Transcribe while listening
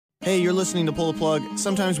Hey, you're listening to Pull the Plug.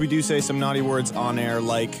 Sometimes we do say some naughty words on air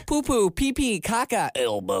like poo-poo, pee-pee, caca,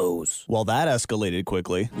 elbows. Well, that escalated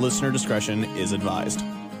quickly. Listener discretion is advised.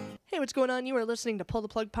 Hey, what's going on? You are listening to Pull the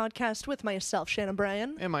Plug podcast with myself, Shannon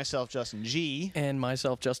Bryan. And myself, Justin G. And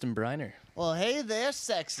myself, Justin Briner. Well, hey there,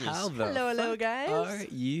 sexies. How the Hello, guys. are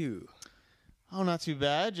you? Oh, not too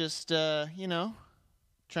bad. Just,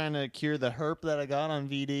 trying to cure the herp that I got on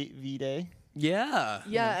V-Day. Yeah.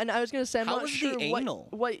 Yeah, and I was going to say, I'm How not was the sure anal?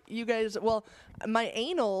 what you guys... Well, my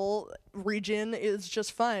anal region is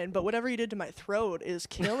just fine, but whatever you did to my throat is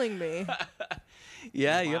killing me.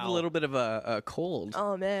 Yeah, you have a Wow. little bit of a cold.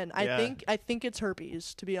 Oh, man. Yeah. I think it's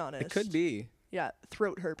herpes, to be honest. It could be. Yeah,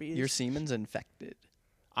 throat herpes. Your semen's infected.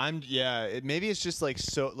 Maybe it's just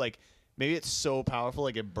maybe it's so powerful,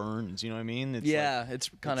 like it burns, you know what I mean? It's It's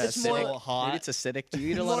kind of It's acidic. more- hot. Maybe it's acidic. Do you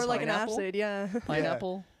eat a lot More of like an pineapple? acid, yeah.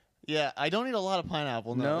 Pineapple? Yeah, I don't eat a lot of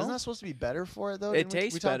pineapple. No. No? Isn't that supposed to be better for it, though? It Didn't we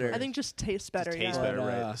tastes talk about better. it? I think just tastes better, tastes yeah. better. But,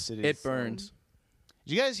 right, acidity. it burns.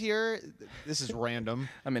 Did you guys hear? This is random.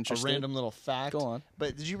 I'm interested. A random little fact. Go on.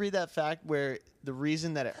 But did you read that fact where the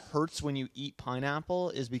reason that it hurts when you eat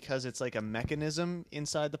pineapple is because it's like a mechanism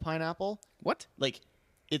inside the pineapple? What? Like,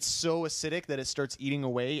 it's so acidic that it starts eating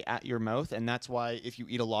away at your mouth, and that's why if you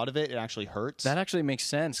eat a lot of it, it actually hurts. That actually makes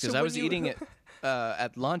sense because So I when was you- eating it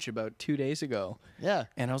at lunch about 2 days ago. Yeah.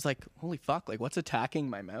 And I was like, holy fuck, like what's attacking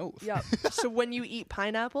my mouth? Yeah. So when you eat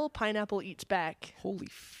pineapple eats back. Holy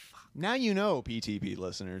fuck. Now you know, PTP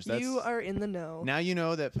listeners. You are in the know. Now you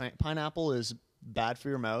know that pineapple is bad for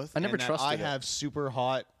your mouth. I never and that trusted I it. have super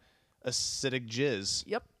hot acidic jizz.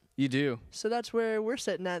 Yep. You do. So that's where we're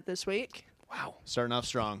sitting at this week. Wow. Starting off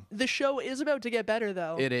strong. The show is about to get better,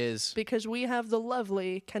 though. It is. Because we have the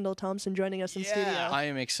lovely Kendall Thompson joining us in studio. I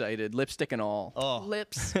am excited. Lipstick and all. Oh,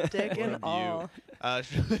 Lipstick and all.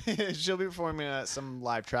 she'll be performing some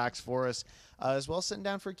live tracks for us, as well as sitting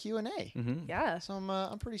down for Q&A. Yeah. So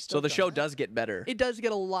I'm pretty stoked. So the on show that. does get better. It does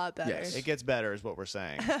get a lot better. Yes. It gets better, is what we're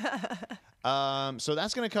saying. So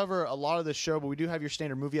that's going to cover a lot of the show, but we do have your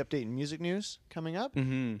standard movie update and music news coming up.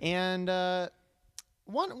 And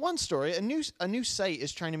one story: a new site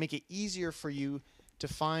is trying to make it easier for you to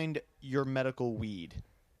find your medical weed.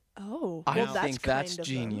 Oh, I well, think that's kind of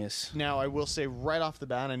genius. Now, I will say right off the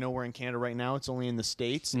bat, I know we're in Canada right now. It's only in the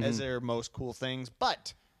States, as they're most cool things,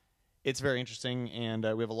 but it's very interesting, and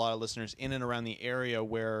we have a lot of listeners in and around the area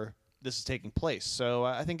where this is taking place. So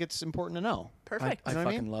I think it's important to know. Perfect. I know what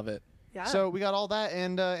I fucking mean? love it. Yeah. So we got all that,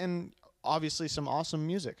 and obviously some awesome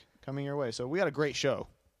music coming your way. So we got a great show.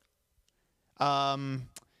 And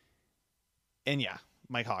yeah,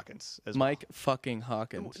 Mike Hawkins as Mike fucking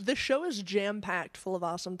Hawkins. the show is jam-packed full of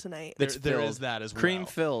awesome tonight. well. It's There filled. is that as well. Cream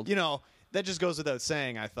filled. You know, that just goes without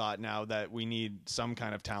saying, I thought, now that we need some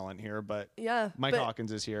kind of talent here, but Yeah. Mike but-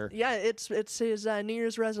 Hawkins is here. Yeah, it's his New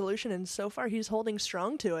Year's resolution, and so far he's holding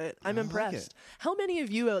strong to it. I'm like impressed. it. How many of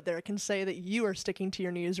you out there can say that you are sticking to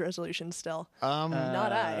your New Year's resolution still?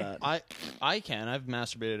 Not I. I can. I've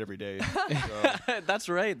masturbated every day. So. That's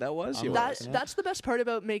right. That was yours. That's the best part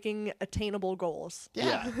about making attainable goals.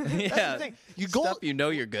 Yeah. That's Yeah. the thing. Stuff you know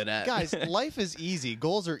you're good at. Guys, life is easy.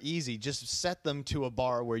 Goals are easy. Just set them to a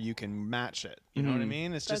bar where you can match it. You know what I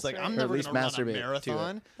mean? It's just That's like, right. I'm Or never at least going to run a masturbate to it.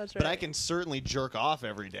 marathon, That's but I right. can certainly jerk off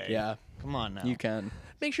every day. Yeah. Come on now. You can.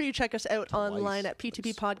 Make sure you check us out online at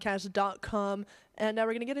ptppodcast.com. And we're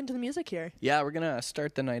going to get into the music here. Yeah, we're going to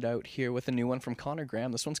start the night out here with a new one from Connor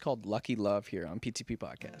Graham. This one's called Lucky Love here on PTP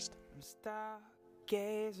Podcast. I'm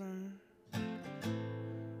stargazing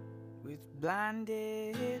with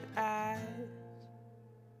blinded eyes,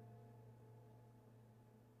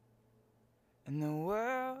 and the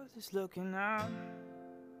world is looking up,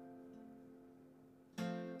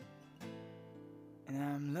 and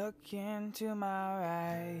I'm looking to my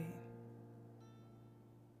right.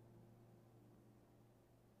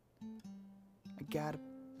 I got a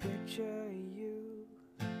picture of you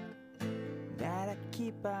that I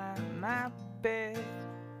keep on my bed,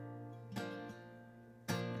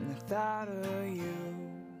 and the thought of you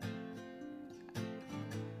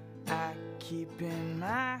I keep in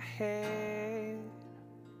my head,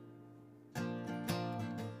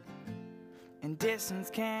 and distance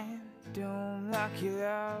can't doom lucky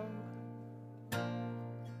love,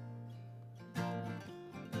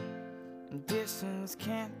 and distance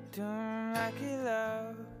can't doom lucky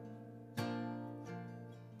love.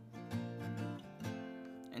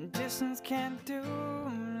 And distance can't do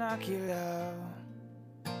lucky love.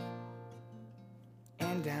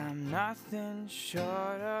 And I'm nothing short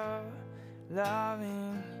of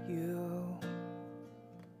loving you.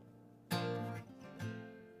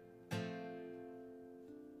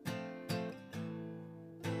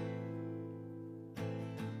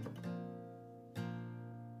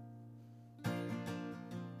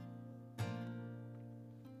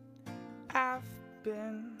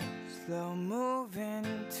 been slow moving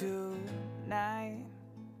tonight.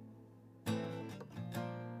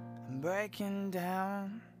 I'm breaking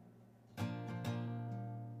down,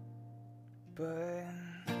 but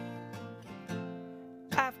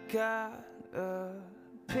I've got a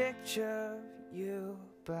picture of you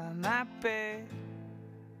by my bed,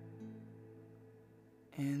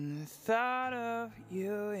 and the thought of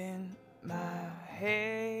you in my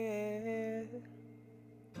head.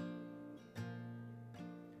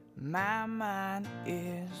 My mind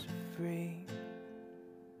is free,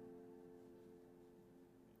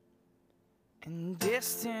 and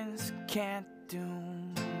distance can't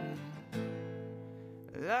doom.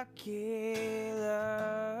 Lucky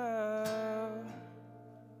love,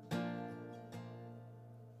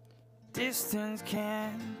 distance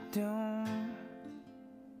can't doom.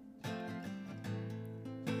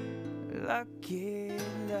 Lucky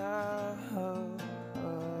love,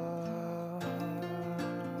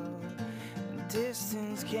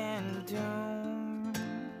 distance can't doom.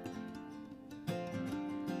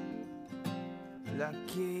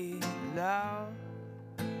 Lucky love.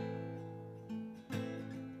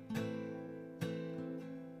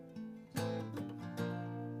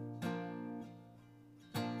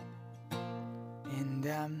 And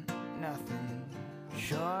I'm nothing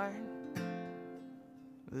short of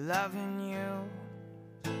loving you.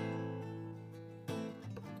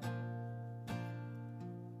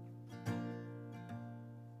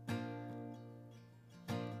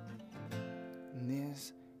 And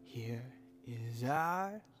this here is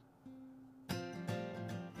ours,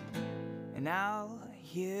 and I'll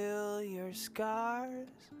heal your scars.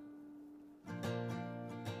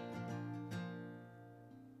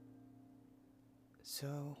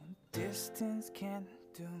 So distance can't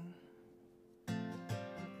do.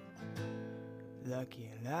 Lucky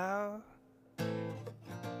love,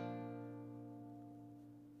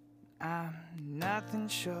 I'm nothing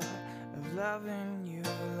short of loving you.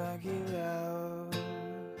 Lucky love,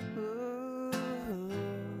 ooh, ooh,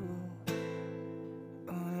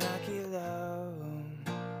 lucky love,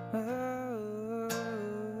 ooh,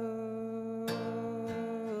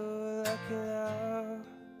 lucky love.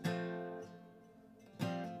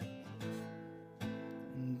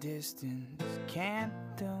 Distance can't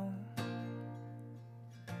do.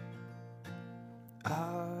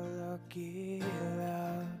 Oh, lucky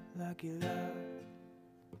love, lucky love.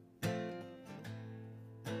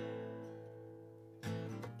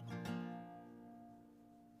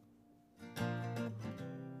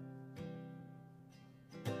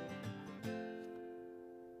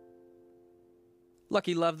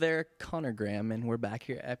 Lucky Love there, Connor Graham, and we're back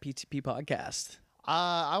here at PTP Podcast.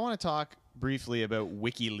 I want to talk briefly about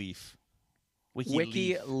WikiLeaf.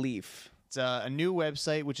 WikiLeaf. It's a new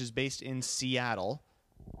website which is based in Seattle.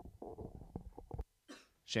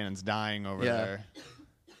 Shannon's dying over there.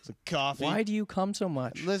 It's a coffee. Why do you come so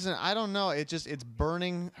much? Listen, I don't know. It's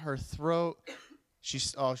burning her throat.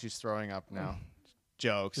 She's throwing up now.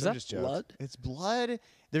 Jokes. Is I'm that just jokes. blood? It's blood.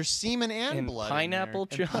 There's semen and And blood. pineapple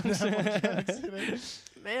in there. chunks. And pineapple chunks in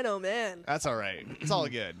it. Man, oh man. That's all right. It's all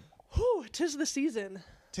good. Whew, 'tis the season.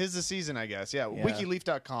 Tis the season, I guess. Yeah, Yeah.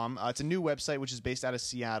 WikiLeaf.com. It's a new website which is based out of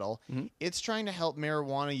Seattle. Mm-hmm. It's trying to help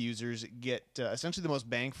marijuana users get essentially the most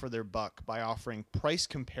bang for their buck by offering price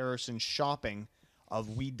comparison shopping of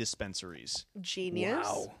weed dispensaries. Genius.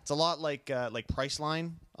 Wow. It's a lot like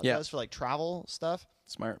Priceline Yeah. does for like travel stuff.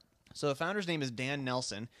 Smart. So the founder's name is Dan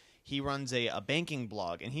Nelson. He runs a banking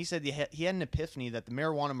blog, and he said he had an epiphany that the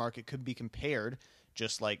marijuana market could be compared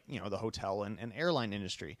just like, the hotel and airline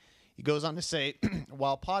industry. He goes on to say,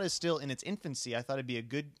 while pot is still in its infancy, I thought it'd be a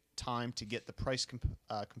good time to get the price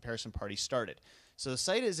comparison party started. So the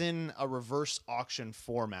site is in a reverse auction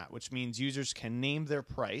format, which means users can name their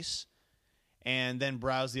price and then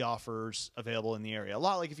browse the offers available in the area. A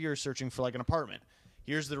lot like if you're searching for like an apartment.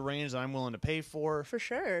 Here's the range that I'm willing to pay for. For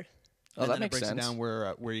sure. Oh, And that then makes it breaks sense. it down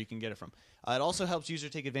where you can get it from. It also helps users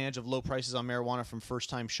take advantage of low prices on marijuana from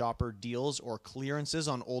first-time shopper deals or clearances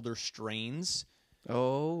on older strains,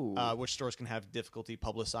 Oh. which stores can have difficulty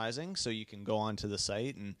publicizing. So you can go onto the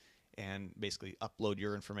site and basically upload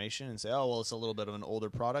your information and say, oh, well, it's a little bit of an older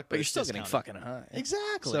product, but you're it's still getting discounted. fucking high.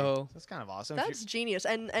 Exactly. So- that's kind of awesome. If That's genius.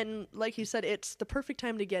 And like you said, it's the perfect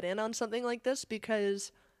time to get in on something like this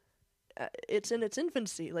because it's in its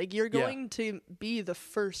infancy. Like you're going to be the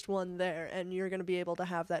first one there, and you're going to be able to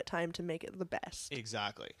have that time to make it the best.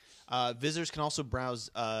 Exactly. Visitors can also browse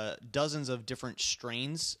dozens of different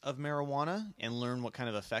strains of marijuana and learn what kind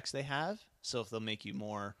of effects they have. So if they'll make you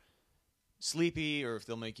more sleepy or if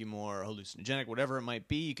they'll make you more hallucinogenic, whatever it might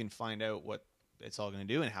be, you can find out what it's all going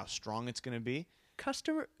to do and how strong it's going to be.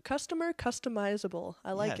 Customer customizable.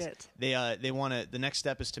 I like Yes. it. They want to. The next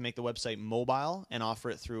step is to make the website mobile and offer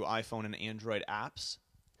it through iPhone and Android apps.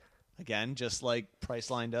 Again, just like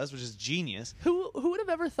Priceline does, which is genius. Who would have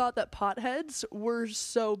ever thought that potheads were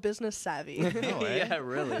so business savvy? No, eh? Yeah,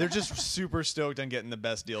 really. They're just super stoked on getting the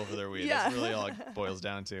best deal for their weed. Yeah. That's really all it boils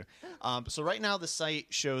down to. So right now the site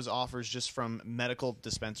shows offers just from medical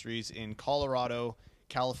dispensaries in Colorado,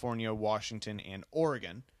 California, Washington, and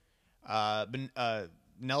Oregon. But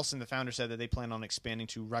Nelson, the founder, said that they plan on expanding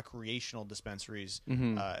to recreational dispensaries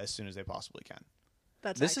as soon as they possibly can.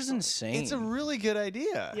 That's This is excellent. insane. It's a really good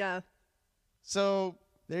idea. Yeah. So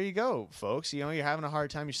there you go, folks. You know, you're having a hard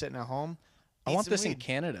time. You're sitting at home. I eat want some this in weed.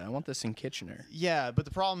 Canada. I want this in Kitchener. Yeah, but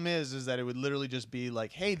the problem is that it would literally just be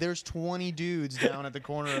like, hey, there's 20 dudes down at the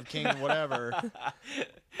corner of King and whatever.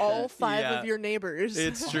 All 5 Yeah. of your neighbors.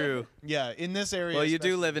 It's true. Yeah, in this area. Well, you do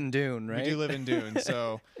especially- live in Dune, right? We do live in Dune,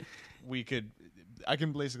 so I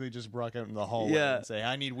can basically just walk out in the hallway Yeah. and say,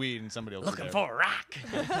 I need weed, and somebody else Looking is there. for a rock.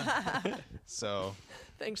 So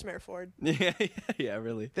Thanks, Mayor Ford. yeah,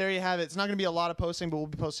 really. there you have it. It's not going to be a lot of posting, but we'll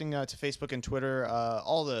be posting to Facebook and Twitter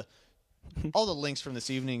all the links from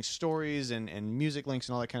this evening's stories and music links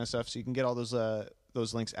and all that kind of stuff. So you can get all those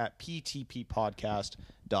links at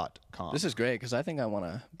ptppodcast.com. This is great because I think I want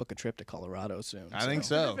to book a trip to Colorado soon. I think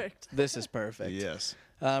so. Perfect. This is perfect. Yes.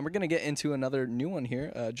 We're going to get into another new one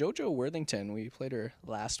here. JoJo Worthington. We played her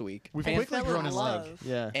last week. We've And- quickly fell grown in in love. love.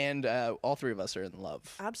 Yeah. And all three of us are in love.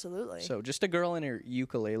 Absolutely. So just a girl and her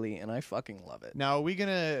ukulele, and I fucking love it. Now, are we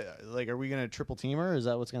gonna triple team her? Is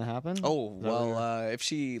that what's gonna happen? Oh, Is that what well, if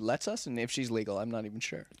she lets us and if she's legal, I'm not even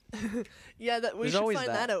sure. yeah, that we There's should always find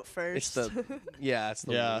that out first. It's the it's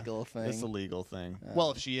the legal thing. It's the legal thing.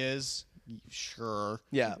 Well, if she is, sure.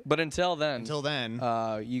 Yeah, but until then,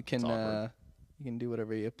 you can awkward. you can do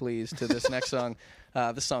whatever you please to this next song.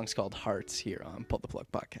 This song's called Hearts here on Pull the Plug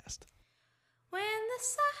Podcast. When the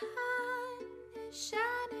sun is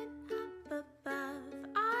shining up above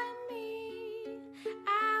on me,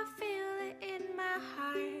 I feel it in my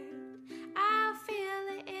heart. I feel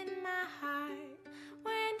it in my heart.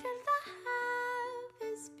 When the love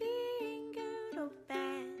is being good or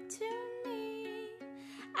bad to me,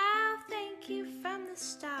 I'll thank you from the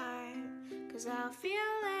start, 'cause I'll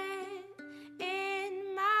feel it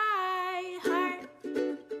in my heart.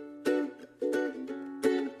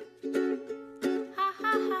 Ha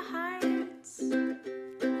ha ha hearts.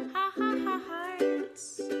 Ha ha ha hearts.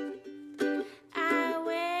 I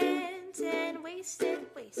went and wasted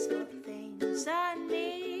wasteful things on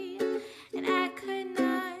me, and I could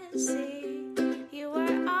not see you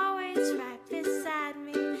were always right beside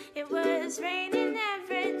me. It was raining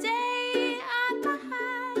every day on my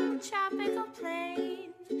tropical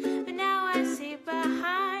plain, but now I see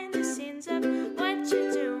behind the scenes of what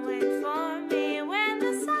you're doing for me. When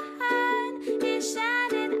the sun is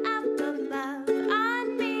shining up above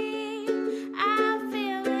on me, I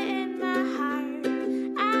feel it in my heart.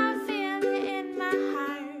 I feel it in my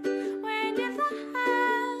heart. When your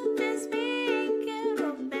love is being good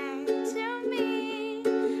or bad to me,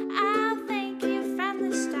 I'll thank you from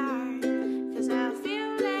the start, 'cause I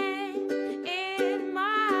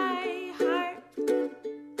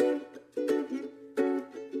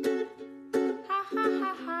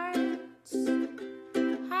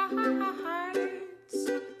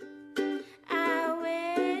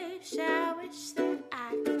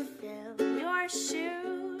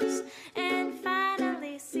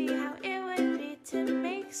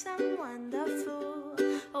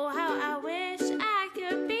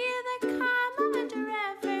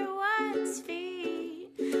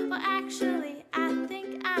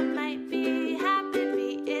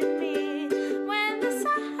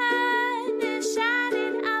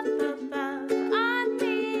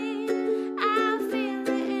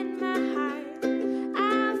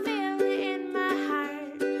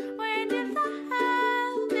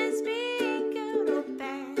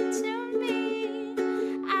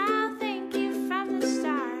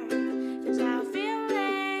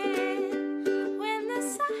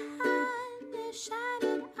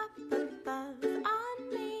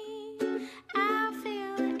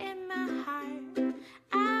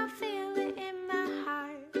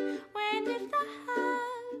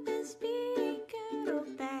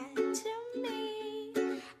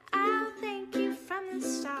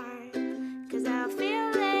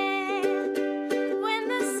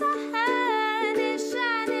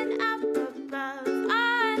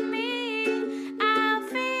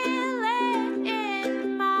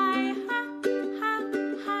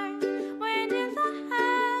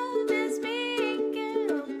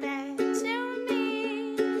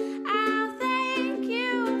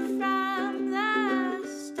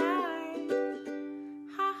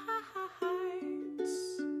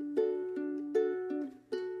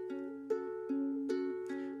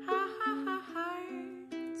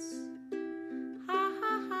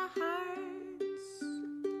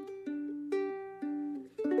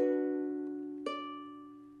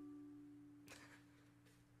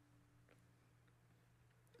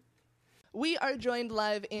we are joined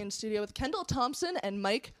live in studio with Kendall Thompson and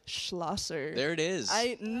Mike Schlosser. There it is.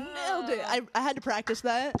 I nailed it. I had to practice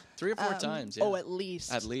that. 3 or 4 times, yeah. Oh, at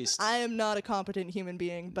least. At least. I am not a competent human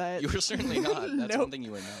being, but You were certainly not. That's Nope. one thing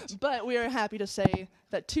you were not. but we are happy to say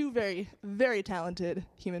that 2 very, very talented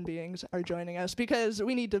human beings are joining us because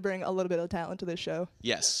we need to bring a little bit of talent to this show.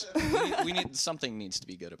 Yes. we need something needs to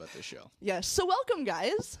be good about this show. Yes. So welcome,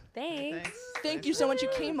 guys. Thanks. Thank you so much. You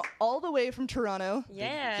came all the way from Toronto.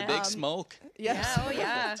 Yeah. The big smoke. Yes. Yeah. Oh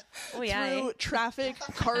yeah. Oh yeah. Through traffic,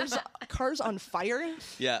 cars on fire.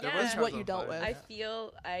 Yeah. Yeah. Is what you dealt with. I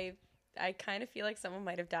feel I kind of feel like someone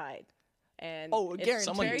might have died. And Oh, it's guaranteed.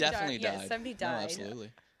 Someone very definitely dark. died. Yeah, somebody No, died.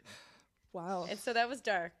 absolutely. Wow. And so that was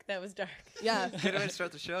dark. That was dark. Yeah. Good way to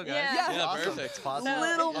start the show, guys. Yeah. Yeah, Awesome. perfect. Positive. No.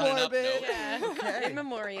 Little On an up morbid. note. Yeah. In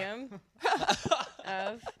memoriam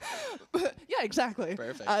of. Yeah, exactly.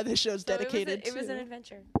 Perfect. This show's So dedicated it was to. an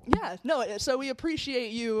adventure. Yeah, no. So we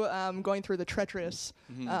appreciate you going through the treacherous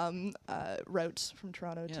routes from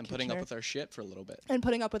Toronto Yeah, to and putting up Kitchener. with our shit for a little bit. And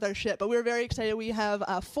putting up with our shit. But we're very excited. We have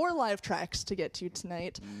 4 live tracks to get to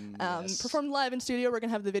tonight. Yes. Performed live in studio. We're going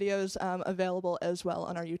to have the videos available as well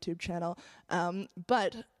on our YouTube channel.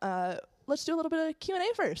 But let's do a little bit of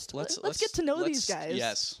Q&A first. Let's get to know these guys.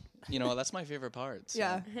 Yes. You know, that's my favorite part. So.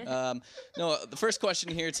 Yeah. No, the first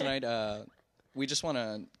question here tonight, we just want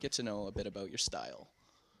to get to know a bit about your style.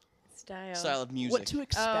 Style of music. What to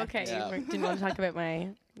expect. Oh, okay. Yeah. You didn't want to talk about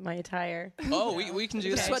my attire. Oh, we can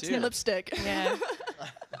do The that sweats too. and lipstick. Yeah.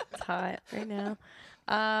 It's hot right now.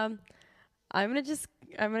 I'm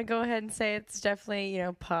gonna go ahead and say it's definitely,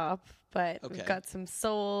 pop, but Okay. we've got some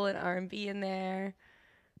soul and R&B in there.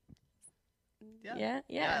 Yeah.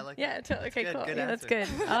 I like yeah. that. Okay, Good, cool. good Yeah, that's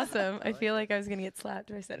answer. good. Awesome. I feel like I was gonna get slapped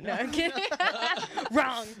if I said it. No, I'm kidding.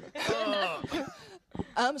 Wrong.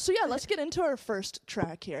 So yeah, let's get into our first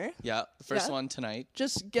track here. Yeah, the first Yeah. one tonight.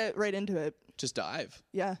 Just get right into it. Just dive.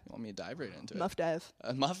 Yeah. You want me to dive right into Muff dive.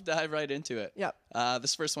 it? Muff dive right into it. Yep.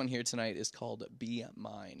 This first one here tonight is called Be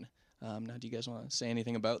Mine. Now, do you guys want to say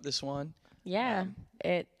anything about this one? Yeah.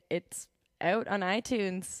 It's out on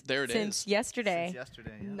iTunes. There it since is. yesterday. Since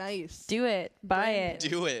yesterday. Yeah. Nice. Do it. Buy it.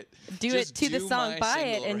 Do it. Do Just it to the do song. my Buy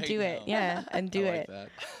it single and right do it. now. Yeah, and do I like it. that.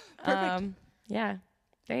 Perfect. Yeah.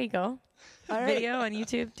 There you go. All right. Video on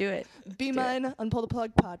YouTube. Do it. Be Mine on Pull the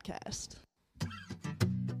Plug podcast.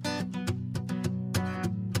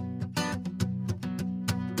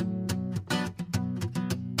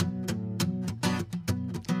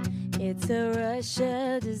 It's a rush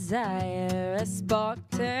of desire, a spark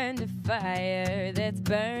turned to fire that's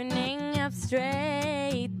burning up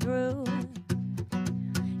straight through.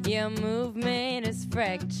 Your movement is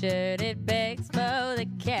fractured, it begs for the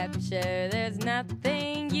capture. There's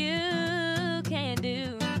nothing you can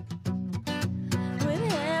do. With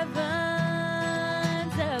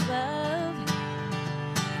heavens above,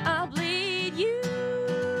 I'll bleed you,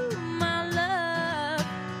 my love.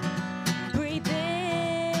 Breathe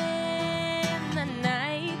in the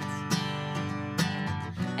night,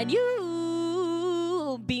 and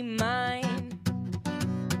you'll be mine.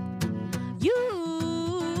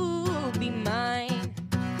 You'll be mine.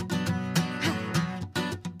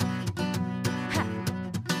 Ha.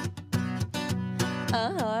 A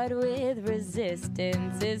heart with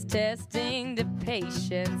resistance is testing the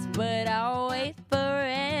patience, but I'll wait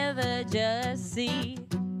forever, just see.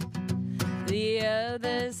 The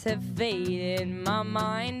others have faded, my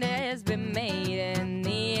mind has been made, and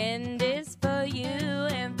the end is for you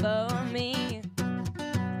and for me.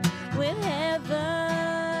 With heavens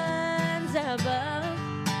above,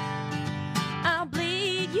 I'll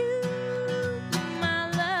bleed you, my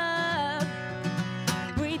love.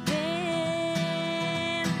 Breathe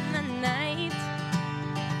in the night,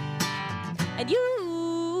 and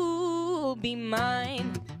you'll be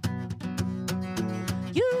mine.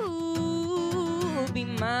 You'll be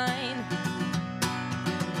mine.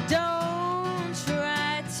 Don't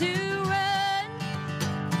try to run.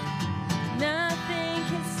 Nothing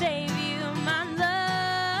can save you, my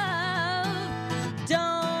love.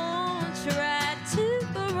 Don't try to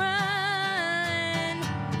run.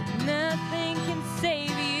 Nothing can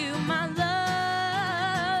save you, my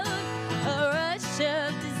love. A rush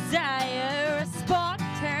of desire, a spark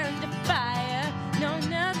turned to fire. No,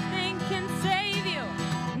 nothing can save you.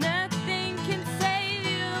 Nothing can save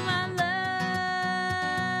you, my love.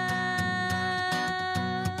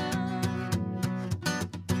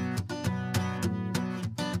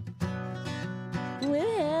 With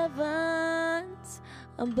heavens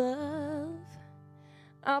above,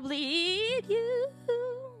 I'll bleed you,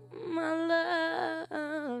 my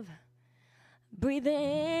love. Breathe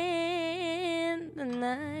in the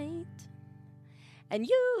night, and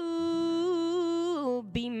you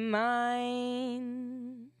be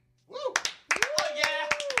mine. Woo! Oh, yeah!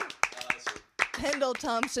 Kendall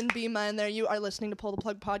Thompson, Be Mine there. You are listening to Pull the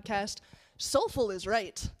Plug podcast. Soulful is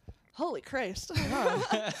right. Holy Christ.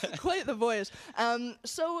 Quite the voice.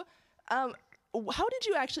 So, how did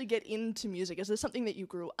you actually get into music? Is this something that you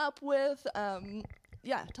grew up with?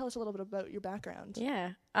 Yeah, tell us a little bit about your background.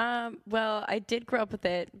 Yeah. Well, I did grow up with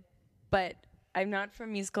it, but I'm not from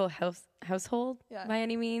a musical household by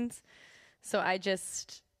any means. So I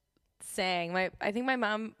just sang. I think my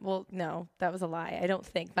mom, well, no, that was a lie. I don't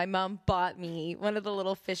think. My mom bought me one of the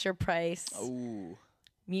little Fisher Price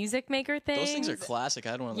music maker things. Those things are classic.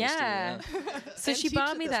 I had one of those too. Yeah. So she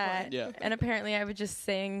bought me that. Point. Yeah. And apparently I would just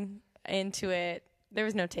sing into it. There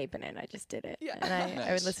was no tape in it. I just did it. Yeah. And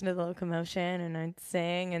I would listen to the Locomotion and I'd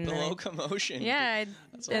sing. And the Locomotion. Yeah.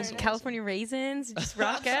 Awesome. California Raisins. Just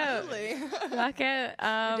rock out. Rock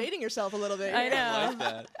out. You're dating yourself a little bit. I know. I like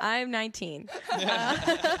that. I'm 19.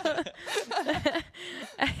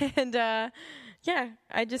 And yeah,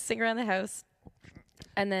 I just sing around the house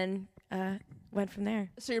and then went from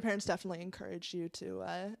there. So your parents definitely encouraged you to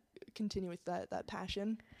continue with that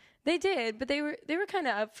passion? They did, but they were kind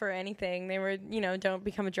of up for anything. They were, don't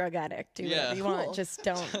become a drug addict. Do whatever you want. Just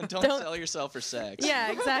don't don't sell yourself for sex.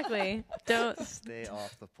 Yeah, exactly. Don't stay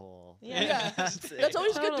off the pole. Yeah. That's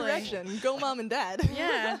always a good direction. Go mom and dad.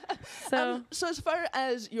 Yeah. So so as far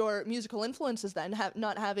as your musical influences then,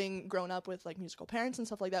 not having grown up with like musical parents and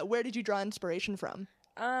stuff like that, where did you draw inspiration from?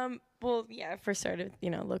 Well, yeah, first started,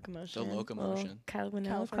 Locomotion. The Locomotion. Kylie Minogue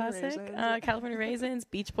California classic. Raisins. California Raisins,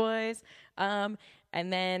 Beach Boys.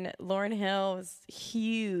 And then Lauryn Hill was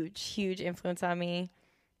huge influence on me.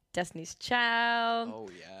 Destiny's Child. Oh,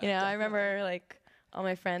 yeah. I remember, like, all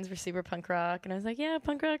my friends were super punk rock. And I was like, yeah,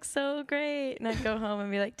 punk rock's so great. And I'd go home and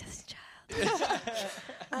be like, Destiny's Child.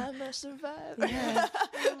 I'm a survivor.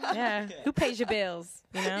 Yeah. Who pays your bills,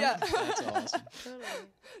 Yeah. That's awesome.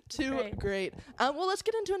 Too great. Well, let's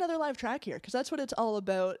get into another live track here, because that's what it's all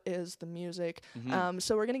about, is the music.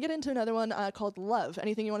 So we're going to get into another one called Love.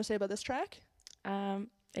 Anything you want to say about this track?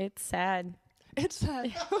 It's sad. It's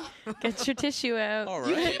sad. Get your tissue out. All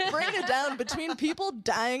right. Bring it down between people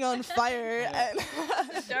dying on fire. And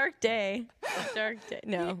Dark day. Dark day.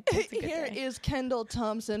 No. It's a good here day. is Kendall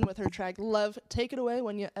Thompson with her track Love. Take it away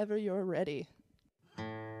whenever you're ready.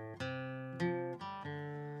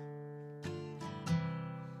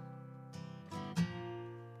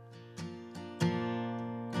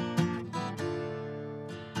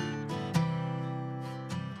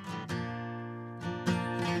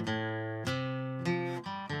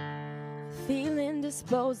 Feeling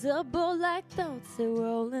disposable like thoughts that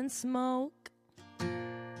roll in smoke.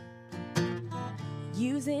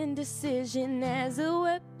 Using decision as a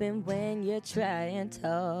weapon when you try and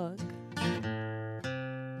talk.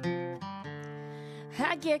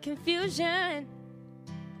 I get confusion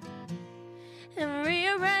and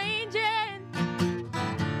rearranging,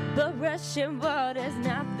 but rushing water's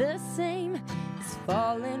not the same as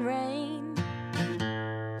falling rain.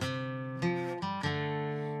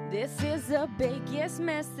 This is the biggest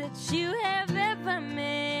mess that you have ever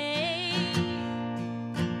made.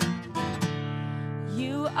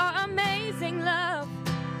 You are amazing, love.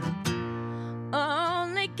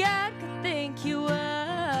 Only God could think you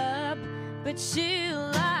up, but you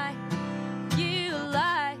lie,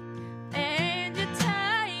 and you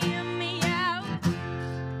tire me out.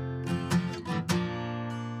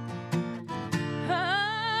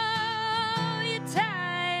 Oh, you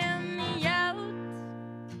tire me out.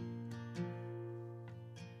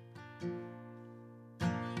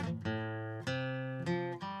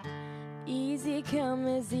 Easy come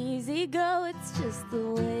is easy go, it's just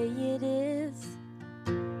the way it is.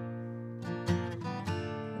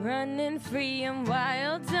 Running free and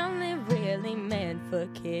wild's only really meant for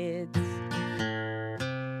kids.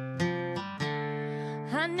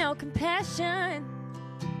 I know compassion,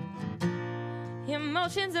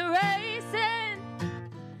 emotions are racing,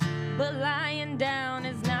 but lying down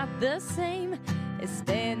is not the same as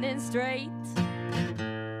standing straight.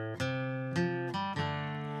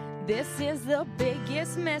 This is the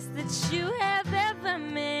biggest mess that you have ever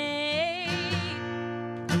made.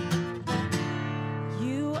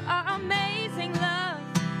 You are amazing, love.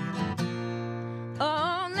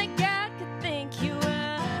 Only God could think you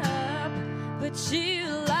up, but you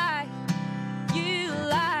lie,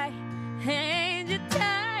 and you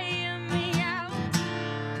tire me out.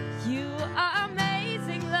 You are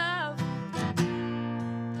amazing, love.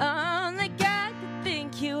 Only God could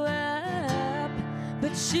think you up,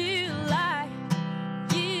 but you lie,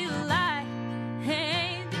 and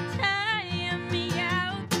you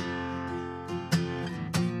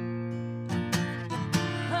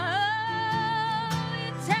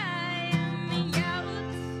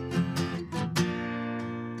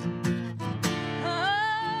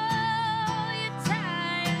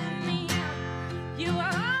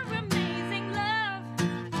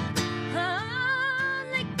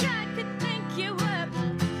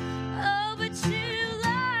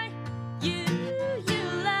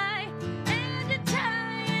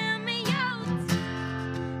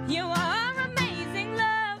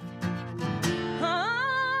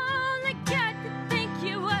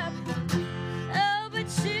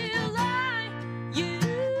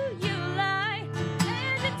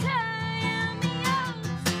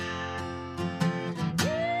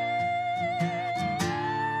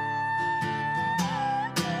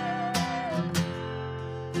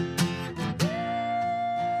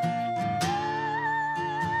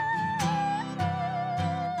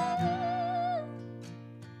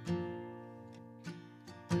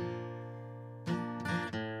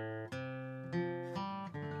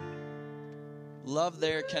Love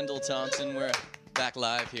there, Kendall Thompson. We're back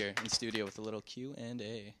live here in studio with a little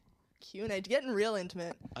Q&A. Q&A, getting real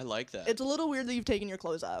intimate. I like that. It's a little weird that you've taken your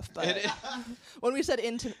clothes off, but when we said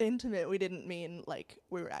intimate, we didn't mean like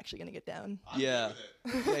we were actually gonna get down. Yeah.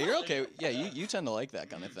 Yeah, you're okay. Yeah, you tend to like that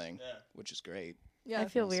kind of thing, which is great. Yeah, I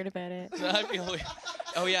feel weird about it. I feel weird.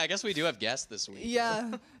 Oh yeah, I guess we do have guests this week.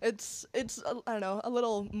 Yeah, it's I don't know, a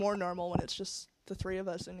little more normal when it's just the three of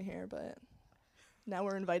us in here, but now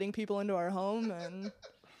we're inviting people into our home and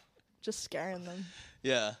just scaring them.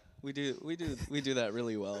 Yeah, we do that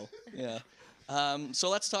really well. Yeah.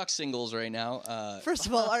 So let's talk singles right now. First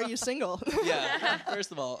of all, are you single? Yeah.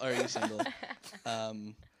 First of all, are you single?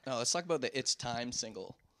 No, let's talk about the "It's Time"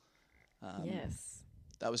 single. Yes.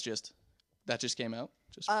 That just came out.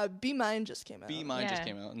 Be Mine just came out. Be Mine just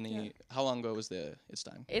came out. And how long ago was the "It's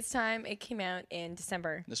Time"? It's Time. It came out in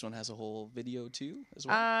December. This one has a whole video too, as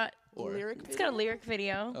well. It's got a lyric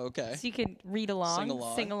video. Okay. So you can read along,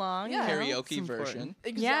 sing along. Yeah. Karaoke version.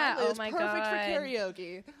 Exactly. Yeah, oh it's my perfect God. for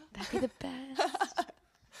karaoke. That'd be the best.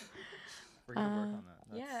 We're gonna work on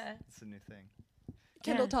that. Yeah. It's a new thing.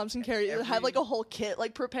 Kendall Thompson have like a whole kit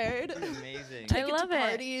like prepared. Amazing. Take I love to it.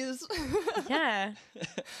 parties. Yeah.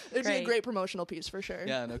 It'd be a great promotional piece for sure.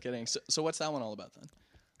 Yeah, no kidding. So what's that one all about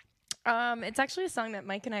then? It's actually a song that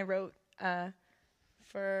Mike and I wrote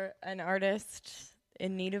for an artist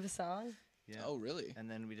in need of a song. Yeah. Oh, really? And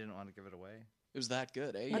then we didn't want to give it away. It was that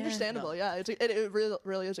good, eh? Understandable, yeah. It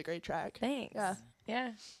really is a great track. Thanks. Yeah.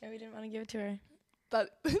 Yeah, we didn't want to give it to her.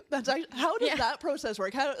 That's actually, how does that process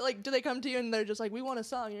work? How do they come to you and they're just like, we want a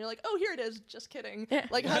song, and you're like, oh, here it is. Just kidding. Yeah.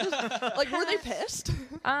 Like how does were they pissed?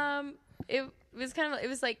 It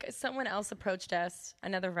was like someone else approached us,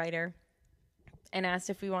 another writer, and asked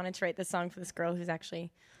if we wanted to write this song for this girl who's actually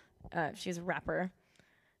she's a rapper.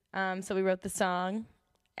 So we wrote the song,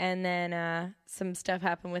 and then some stuff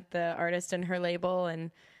happened with the artist and her label,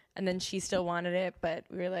 and then she still wanted it, but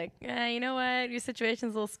we were like, you know what, your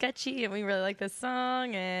situation's a little sketchy, and we really like this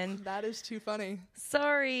song, and That is too funny.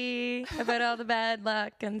 sorry about all the bad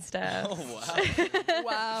luck and stuff. Oh, wow.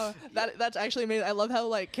 Wow, that's actually amazing. I love how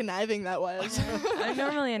like conniving that was. I'm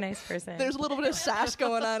normally a nice person. There's a little bit of sass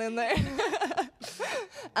going on in there.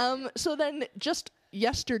 So then just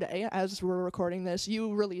yesterday, as we're recording this,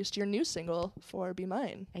 you released your new single for Be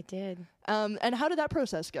Mine. I did. And how did that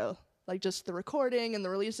process go? Like just the recording and the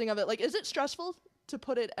releasing of it. Like, is it stressful to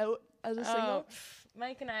put it out as a single?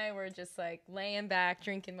 Mike and I were just like laying back,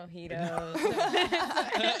 drinking mojitos,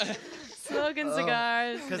 smoking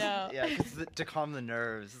cigars. No. Yeah, to calm the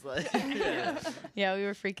nerves. Like, Yeah, we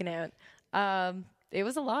were freaking out. It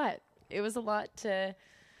was a lot. It was a lot to,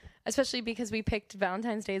 especially because we picked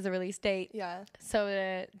Valentine's Day as a release date. Yeah.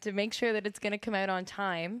 So to make sure that it's going to come out on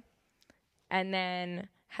time, and then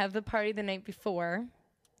have the party the night before,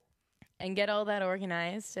 and get all that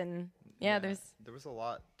organized, and there was a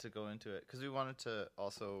lot to go into it because we wanted to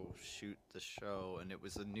also shoot the show, and it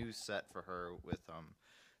was a new set for her with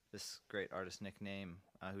this great artist Nick Name,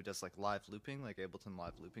 who does like live looping, like Ableton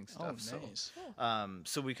live looping stuff. Oh, nice.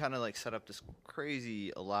 So we kind of like set up this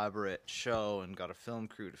crazy elaborate show and got a film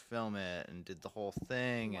crew to film it and did the whole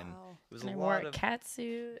thing, and it was and a I lot wore of a cat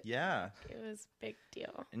suit. Yeah. It was a big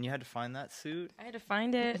deal. And you had to find that suit. I had to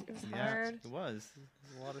find it. It was hard. It was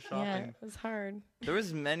a lot of Yeah, shopping. it was hard. There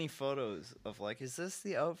was many photos of like, is this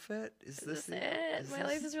the outfit? Is this This it? My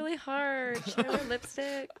life is really hard. Should I wear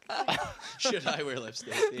lipstick? Should I wear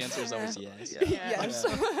lipstick? The answer is always yes. Yes.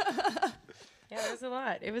 Yeah, it was a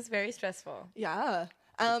lot. It was very stressful. Yeah.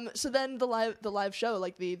 So then the live show,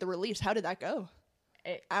 like the release, how did that go?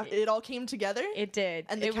 It all came together. It did.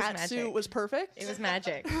 And the it cat was suit was perfect. It was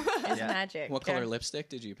magic. It was magic. What color lipstick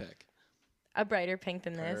did you pick? A brighter pink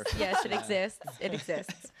than this. Perfect. Yes, it exists. It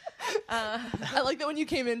exists. I like that when you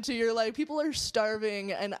came into, you're like, people are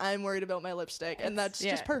starving, and I'm worried about my lipstick, and that's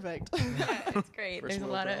just perfect. Yeah, it's great. First There's a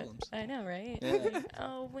world lot problems. of. I know, right? Yeah. Like,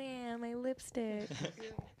 oh man, my lipstick.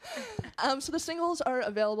 So the singles are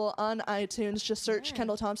available on iTunes. Just search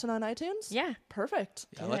Kendall Thompson on iTunes. Yeah. Perfect.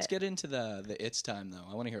 Yeah, let's get into the It's Time, though.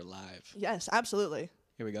 I want to hear it live. Yes, absolutely.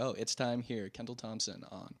 Here we go. It's Time here. Kendall Thompson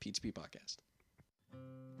on P2P Podcast.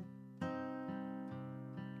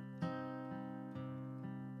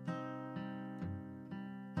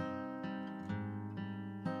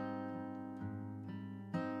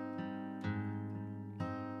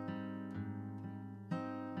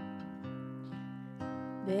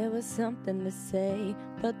 There was something to say,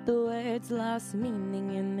 but the words lost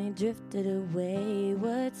meaning and they drifted away.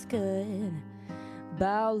 What's good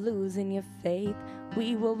about losing your faith?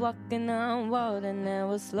 We were walking on water, now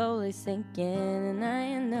we're slowly sinking. And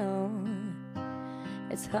I know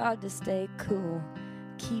it's hard to stay cool,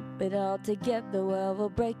 keep it all together while we're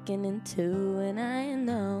breaking in two. And I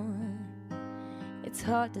know it's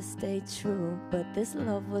hard to stay true, but this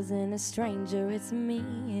love wasn't a stranger. It's me,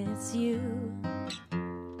 it's you.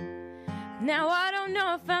 Now I don't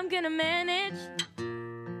know if I'm gonna manage,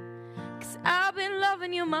 'cause I've been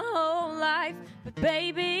loving you my whole life. But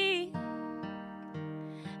baby,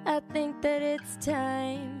 I think that it's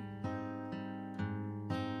time.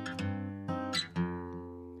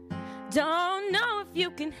 Don't know if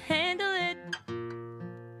you can handle it,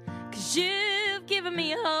 'cause you've given me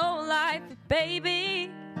your whole life. But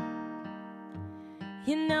baby,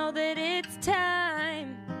 you know that it's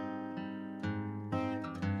time.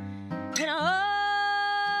 And all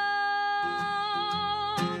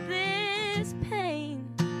this pain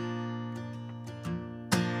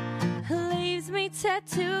leaves me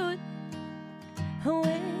tattooed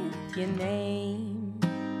with your name.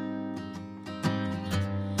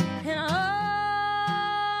 And all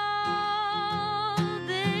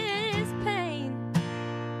this pain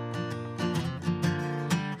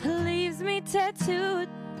leaves me tattooed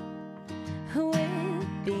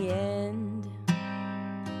with the end.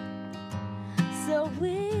 So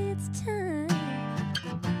it's time.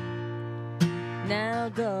 Now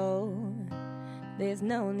go. There's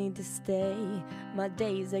no need to stay. My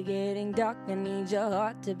days are getting dark. I need your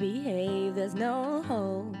heart to behave. There's no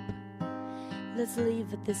hope. Let's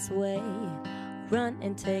leave it this way. Run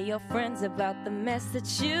and tell your friends about the mess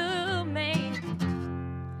that you made.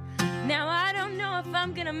 Now I don't know if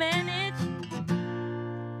I'm gonna manage,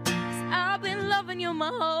 'cause I've been loving you my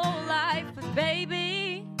whole life. But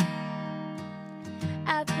baby,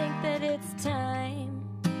 I think that it's time.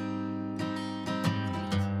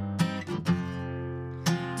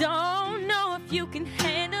 Don't know if you can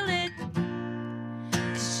handle it,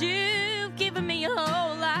 'cause you've given me your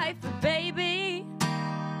whole life. But baby,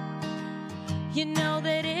 you know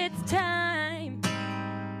that it's time.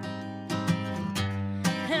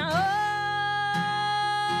 And all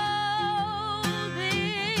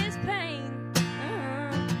this pain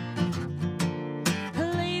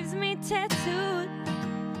leaves me tattooed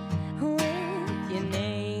with your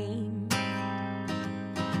name.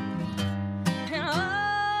 And all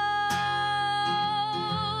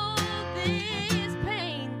this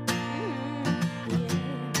pain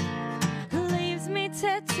leaves me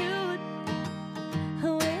tattooed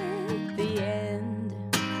with the end.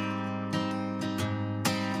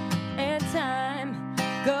 And time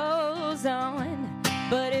goes on,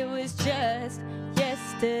 but it was just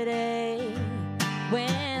yesterday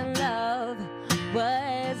when love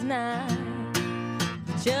was not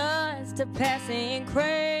just a passing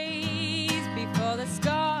craze, before the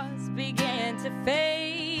scars began to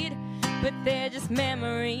fade. But they're just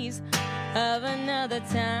memories of another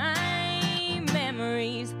time,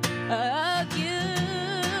 memories of you.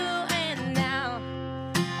 And now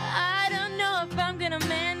I don't know if I'm gonna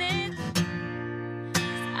manage,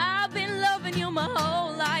 'cause I've been loving you my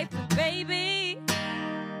whole life. But baby,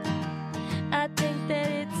 I think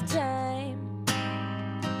that it's time.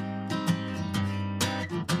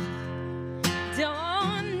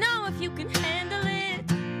 Don't know if you can handle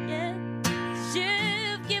it, yeah, 'cause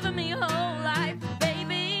you've given me your whole life. But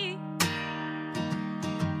baby,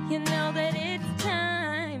 you know that it's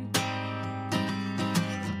time.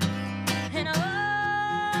 And all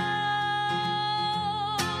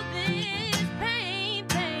this pain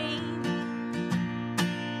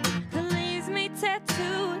leaves me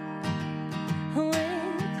tattooed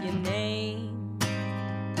with your name.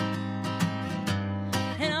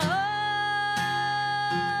 And all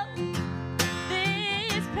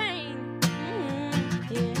this pain,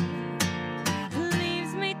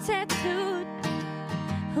 leaves me tattooed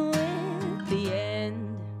with the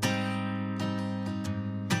end.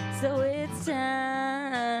 So it's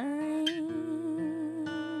time.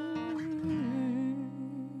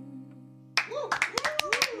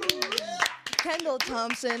 Kendall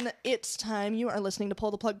Thompson, it's time. You are listening to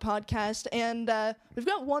Pull the Plug podcast, and we've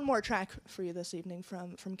got one more track for you this evening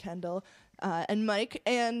from Kendall and Mike.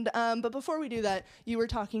 And but before we do that, you were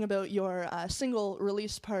talking about your single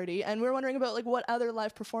release party, and we were wondering about like what other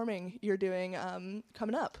live performing you're doing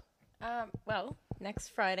coming up. Well, next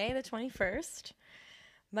Friday, the 21st,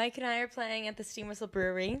 Mike and I are playing at the Steam Whistle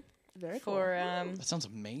Brewery. Very for That sounds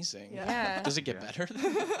amazing. Yeah. Does it get better?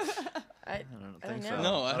 I don't think so.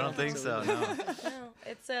 No, I don't think so. No. No,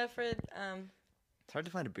 it's for It's hard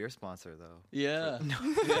to find a beer sponsor though. Yeah. yeah,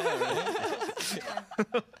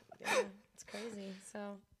 it's crazy.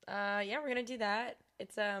 So yeah, we're gonna do that.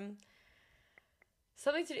 It's something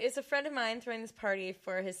to do. It's a friend of mine throwing this party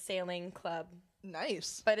for his sailing club,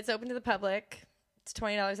 Nice. but it's open to the public. It's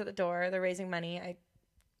 $20 at the door. They're raising money. I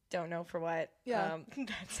don't know for what. Yeah.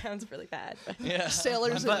 That sounds really bad. But Yeah.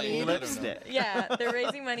 Sailors in But need. lipstick. yeah, they're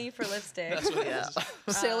raising money for lipstick. That's what it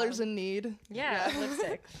is. Sailors in need. Yeah,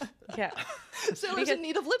 lipstick. Yeah. Sailors in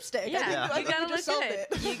need of lipstick. Yeah, I you think gotta we look just solved good.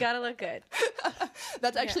 it. You gotta look good.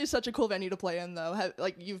 That's actually such a cool venue to play in, though.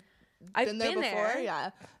 You've I've been there before.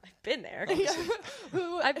 Yeah. I've been there.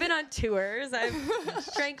 Who- I've been on tours. I've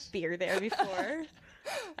drank beer there before.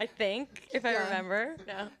 I think, if I Yeah. remember.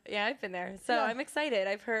 No. Yeah, I've been there. So Yeah. I'm excited.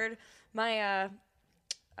 I've heard my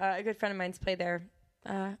a good friend of mine's played there.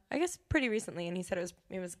 I guess pretty recently, and he said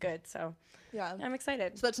it was good. So Yeah. I'm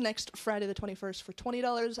excited. So that's next Friday the 21st for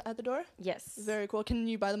 $20 at the door. Yes. Very cool. Can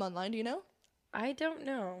you buy them online? Do you know? I don't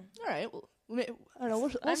know. All right. Well, I don't know.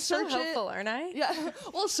 We'll I'm so search it. helpful, aren't I? Yeah,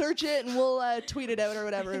 we'll search it and we'll tweet it out or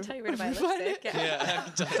whatever. I can tell you where to buy Find lipstick. it. Yeah. Yeah, I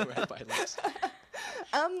can tell you where to buy lips.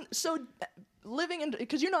 So living in,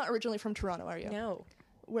 because you're not originally from Toronto, are you? No.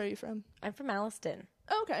 Where are you from? I'm from Alliston.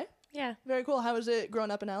 Oh, okay. Yeah. Very cool. How was it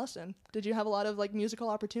growing up in Alliston? Did you have a lot of like musical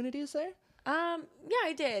opportunities there? Yeah,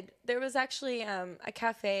 I did. There was actually a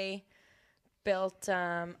cafe built.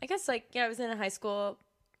 I guess I was in high school.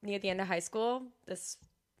 Near the end of high school, this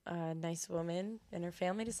nice woman and her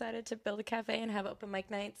family decided to build a cafe and have open mic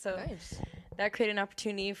night. So that created an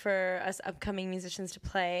opportunity for us upcoming musicians to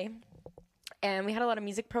play. And we had a lot of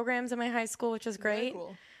music programs in my high school, which was great. Very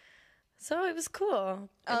cool. So it was cool.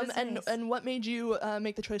 It was nice. And what made you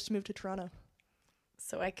make the choice to move to Toronto?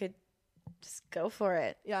 So I could just go for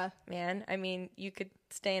it. Yeah. Man, I mean, you could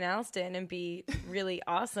stay in Alliston and be really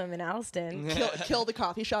awesome in Alliston. Kill the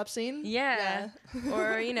coffee shop scene. Yeah.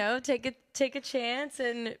 Or, take a chance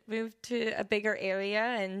and move to a bigger area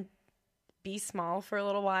and be small for a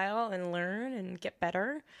little while and learn and get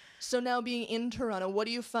better. So now being in Toronto, what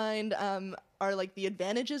do you find are like the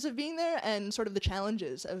advantages of being there and sort of the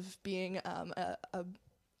challenges of being a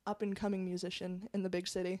up and coming musician in the big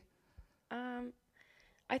city?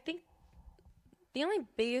 I think the only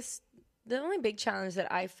big challenge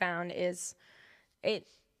that I found is it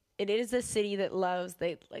is a city that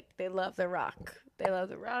they love the rock. They love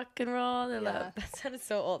the rock and roll. They love, that sounded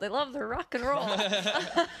so old. They love the rock and roll.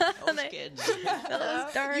 Those kids.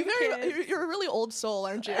 Those darn kids. You're a really old soul,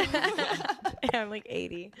 aren't you? Yeah, I'm like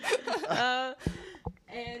 80.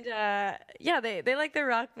 They like the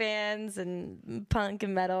rock bands and punk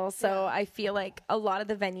and metal. So I feel like a lot of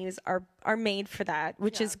the venues are made for that,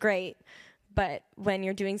 which is great. But when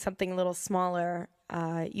you're doing something a little smaller,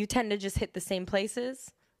 you tend to just hit the same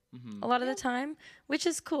places a lot of the time, which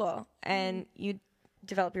is cool. And you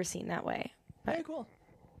develop your scene that way. But, Very cool.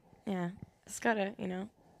 yeah, just gotta,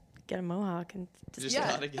 get a mohawk and Just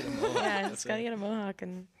gotta get a mohawk. yeah, just gotta get a mohawk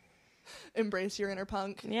and Embrace your inner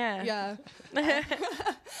punk. yeah. Yeah.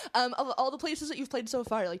 Of all the places that you've played so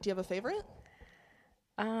far, do you have a favorite?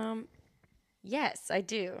 Yes, I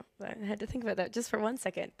do. I had to think about that just for 1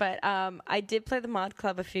 second. But I did play the Mod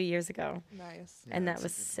Club a few years ago, Nice. and that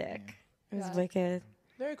was sick. It was Yeah. wicked.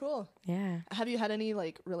 Very cool. Yeah. Have you had any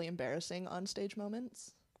really embarrassing onstage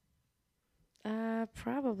moments?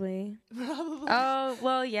 Probably. Probably. Oh,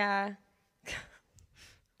 well, yeah.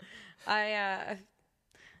 I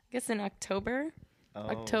guess in October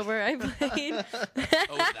I played.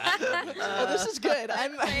 Oh, this is good.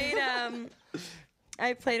 I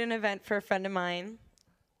played an event for a friend of mine,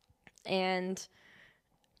 and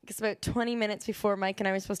I guess about 20 minutes before Mike and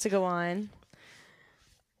I were supposed to go on,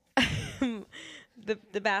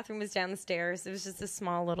 the bathroom was down the stairs. It was just a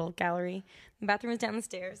small little gallery. The bathroom was down the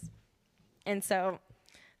stairs, and so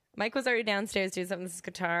Mike was already downstairs doing something with his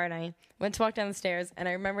guitar, and I went to walk down the stairs, and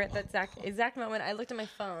I remember at that exact moment, I looked at my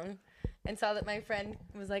phone and saw that my friend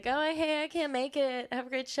was like, "Oh, hey, I can't make it. Have a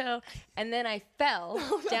great show." And then I fell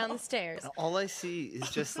down the stairs. All I see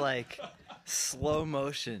is just slow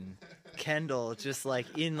motion. Kendall just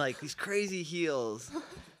in these crazy heels,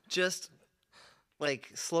 just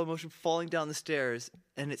slow motion falling down the stairs,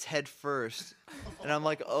 and it's head first. And I'm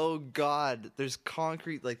like, oh God, there's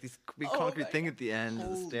concrete, this big concrete thing at the end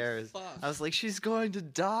of the stairs. fuck. I was like, she's going to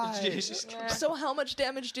die. Jesus Christ. So how much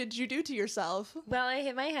damage did you do to yourself? Well, I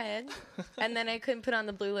hit my head, and then I couldn't put on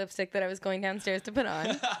the blue lipstick that I was going downstairs to put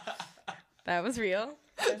on. That was real.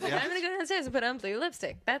 I was like, I'm going to go downstairs and put on blue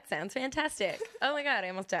lipstick. That sounds fantastic. Oh my God, I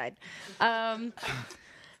almost died.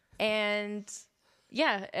 And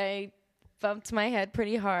yeah, I bumped my head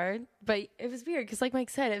pretty hard, but it was weird because like Mike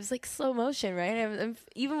said, it was slow motion, right?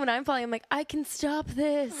 Even when I'm falling, I'm like, I can stop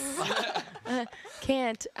this.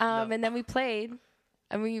 Can't. And then we played,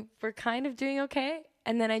 and we were kind of doing okay,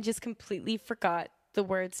 and then I just completely forgot the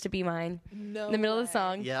words to Be Mine in the middle of the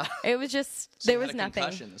song. Yeah. It was just, So there you was had a nothing.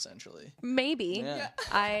 concussion, essentially. Maybe. Yeah.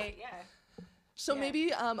 So maybe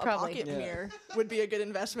a Probably. pocket mirror would be a good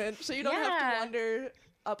investment, so you don't have to wander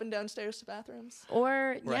up and down stairs to bathrooms.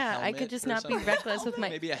 Or Or a I could helmet just or not be something. reckless with my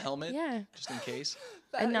Maybe a helmet. Yeah. Just in case.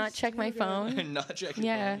 and not check my phone. And not check your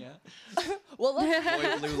Yeah. phone. Yeah. Well,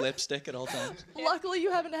 Boy blue lipstick at all times. luckily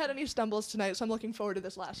you haven't had any stumbles tonight, so I'm looking forward to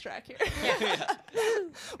this last track here.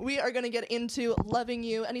 We are going to get into Loving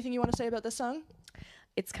You. Anything you want to say about this song?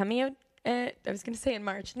 It's coming out. I was going to say in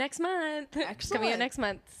March next month. It's coming out Excellent. next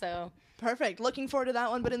month. So Perfect. Looking forward to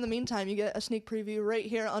that one. But in the meantime, you get a sneak preview right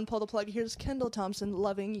here on Pull the Plug. Here's Kendall Thompson,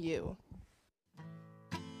 Loving You.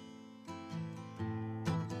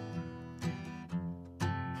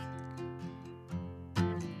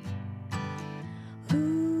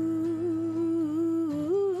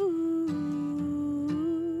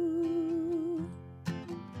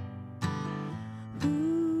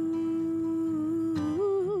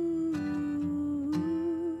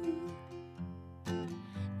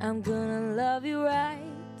 I'm gonna love you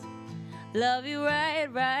right,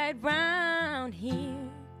 right round here.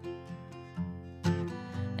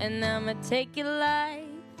 And I'ma take your life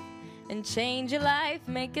and change your life,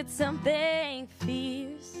 make it something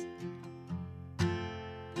fierce.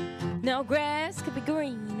 No grass could be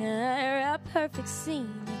greener, a perfect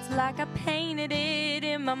scene. It's like I painted it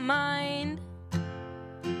in my mind.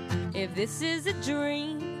 If this is a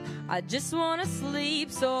dream, I just wanna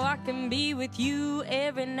sleep so I can be with you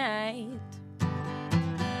every night.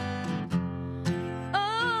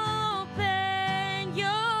 Open your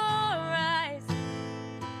eyes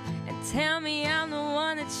and tell me I'm the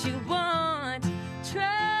one that you want.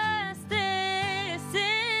 Trust this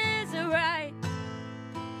is right,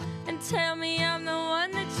 and tell me I'm the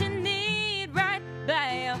one that you need right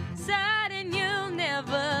by your side, and you'll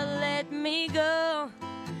never let me go.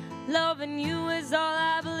 Loving you is all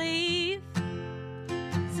I believe,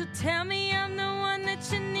 so tell me I'm the one that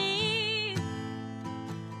you need.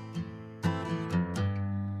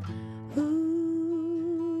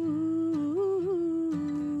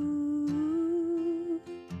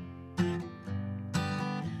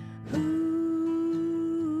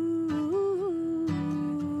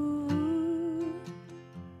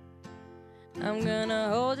 I'm gonna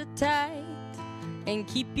hold you tight and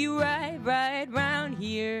keep you right round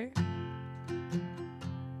here.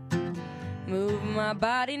 Move my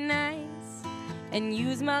body nice and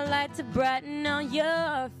use my light to brighten all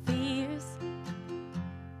your fears.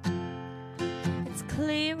 It's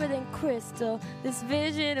clearer than crystal, this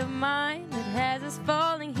vision of mine that has us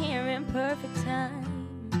falling here in perfect time.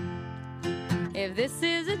 If this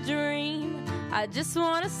is a dream, I just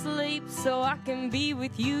wanna sleep so I can be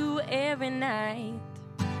with you every night.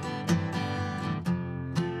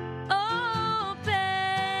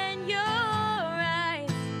 Open your eyes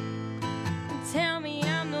and tell me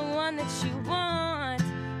I'm the one that you want.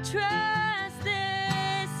 Trust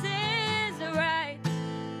this is right.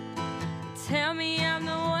 Tell me I'm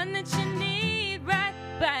the one that you need right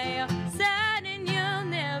by your side, and you'll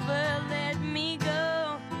never let me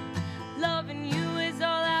go. Loving you is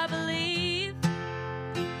all I believe,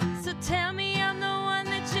 so tell me I'm the one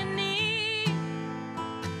that you need.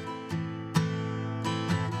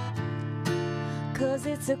 'Cause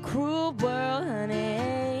it's a cruel world,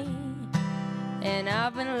 honey, and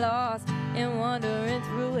I've been lost and wandering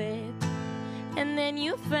through it. And then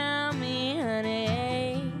you found me,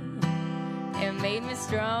 honey, and made me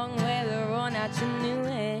strong whether or not you knew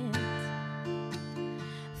it.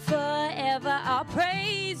 Forever I'll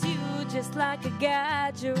praise you just like a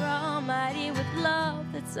God. You're almighty with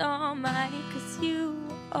love that's almighty, 'cause you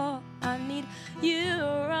are all I need.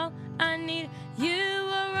 You're all I need. You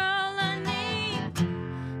are all I need.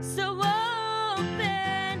 So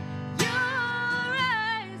open your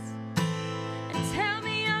eyes and tell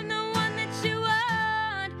me I'm the one that you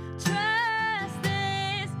want. Trust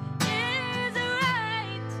this is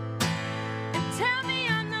right, and tell me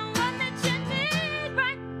I'm the one that you need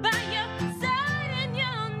right by your side, and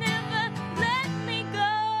you'll never let me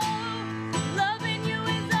go. Loving you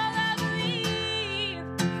is all I believe,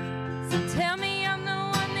 so tell me I'm the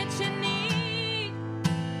one that you need.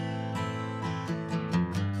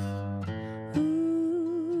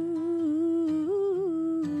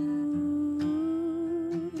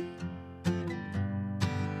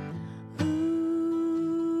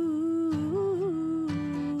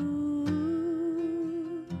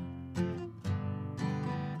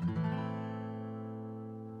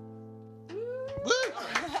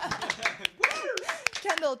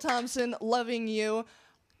 Kendall Thompson, Loving You.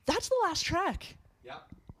 That's the last track.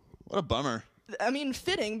 What a bummer. I mean,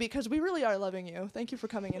 fitting, because we really are loving you. Thank you for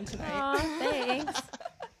coming in tonight. Aw, thanks.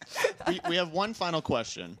 We have one final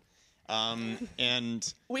question.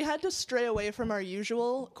 And we had to stray away from our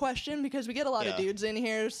usual question because we get a lot of dudes in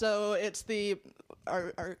here, so it's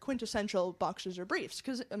our quintessential boxers or briefs.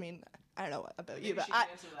 Because I mean, I don't know about you, but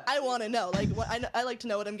I want to know. Like, I like to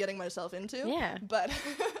know what I'm getting myself into. Yeah. But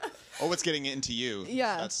or what's getting into you.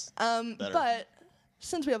 Yeah. That's better. But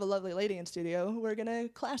since we have a lovely lady in studio, we're gonna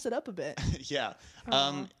class it up a bit. Yeah.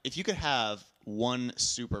 If you could have one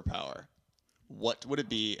superpower, what would it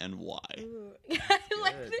be and why? I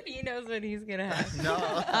like that he knows what he's gonna have. No.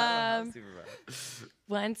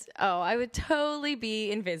 I would totally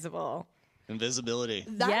be invisible. Invisibility.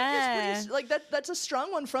 That is pretty, like that's a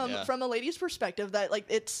strong one from a lady's perspective. That like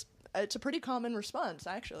it's a pretty common response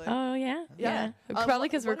actually. Oh yeah. Probably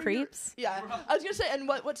because we're creeps. Yeah, I was gonna say. And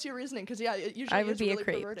what's your reasoning? Because it usually I would be really a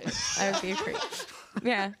creep. perverted. I would be a creep.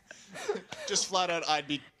 Yeah. Just flat out, I'd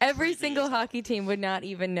be. Every single hockey team would not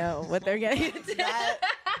even know what they're getting into. That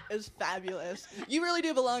is fabulous. You really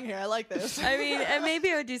do belong here. I like this. I mean, and maybe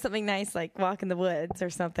I would do something nice like walk in the woods or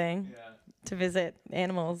something to visit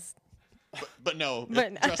animals. But no,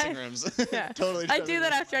 But dressing rooms. Yeah. Totally. I do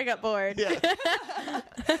that after I got bored. Yeah.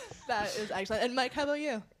 That is excellent. And Mike, how about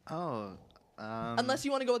you? Oh. Unless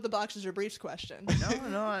you want to go with the boxes or briefs question.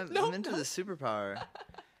 No, I'm into the superpower.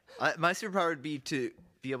 My superpower would be to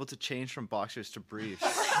be able to change from boxers to briefs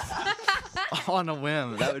on a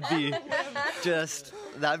whim. That would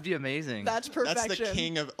be amazing. That's perfection. That's the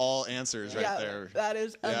king of all answers right there. That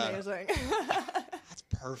is amazing. That's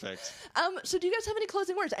perfect. So do you guys have any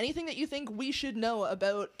closing words? Anything that you think we should know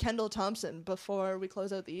about Kendall Thompson before we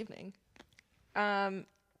close out the evening?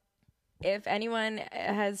 If anyone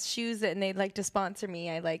has shoes and they'd like to sponsor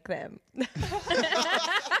me, I like them.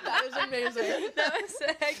 That is amazing.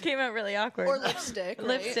 That came out really awkward. Or lipstick. Right?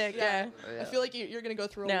 Lipstick, yeah. I feel like you're going to go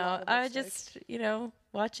through a lot No, of I lipstick. just,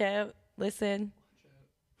 watch out, listen,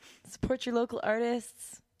 support your local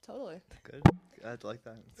artists. Totally. Good. I like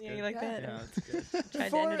that. It's Yeah, good. you like that? Yeah, it's good. Tried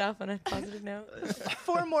to end it off on a positive note.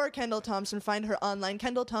 For more Kendall Thompson, find her online,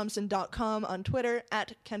 kendallthompson.com, on Twitter,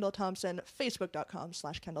 at Kendall Thompson,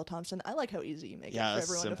 facebook.com/Kendall Thompson. I like how easy you make it for that's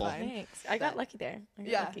everyone simple. to find. Thanks. I got lucky there.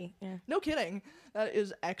 Lucky. Yeah. No kidding. That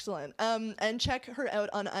is excellent. And check her out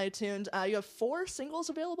on iTunes. You have 4 singles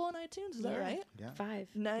available on iTunes, is that right? Yeah. 5.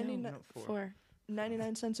 4.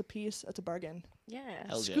 99 cents a piece. That's a bargain. Yeah.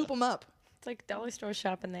 Hell Scoop them up. It's like dollar store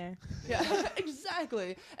shopping there. Yeah,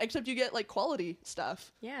 exactly. Except you get like quality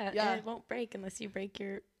stuff. Yeah. And it won't break unless you break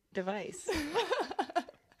your device.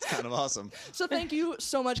 It's kind of awesome. So thank you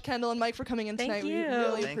so much, Kendall and Mike, for coming in Thank tonight. you. We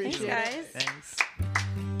really Thank appreciate you. it. Guys. Thanks.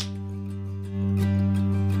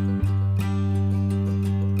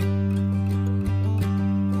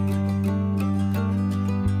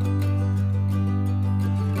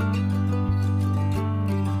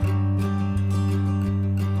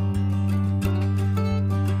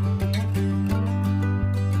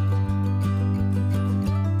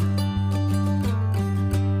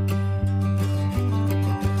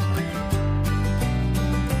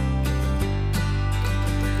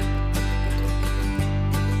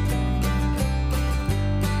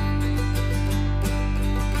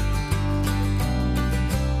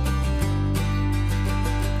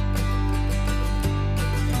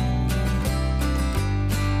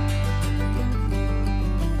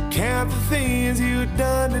 Count the things you've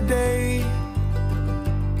done today.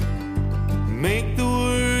 Make the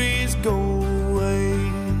worries go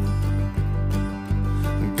away.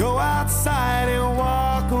 Go outside and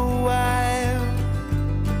walk a while.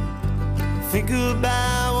 Think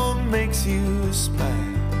about what makes you smile.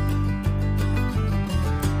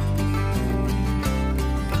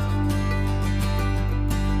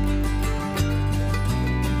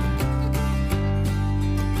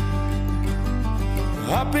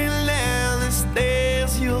 Up and down the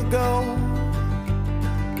stairs you'll go.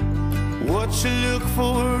 What you look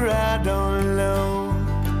for, I don't know.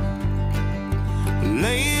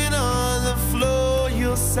 Laying on the floor,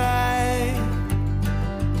 you'll sigh,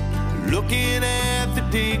 looking at the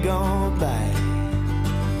day gone by.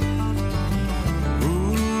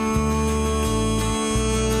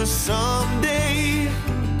 Ooh, someday,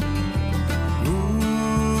 ooh,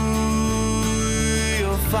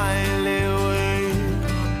 you'll finally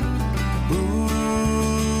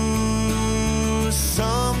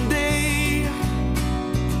someday,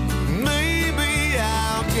 maybe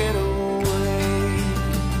I'll get away.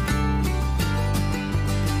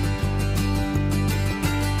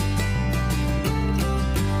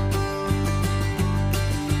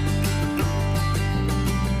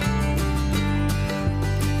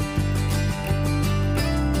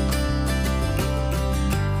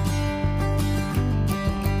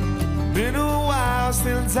 Been a while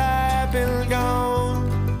since I've been gone.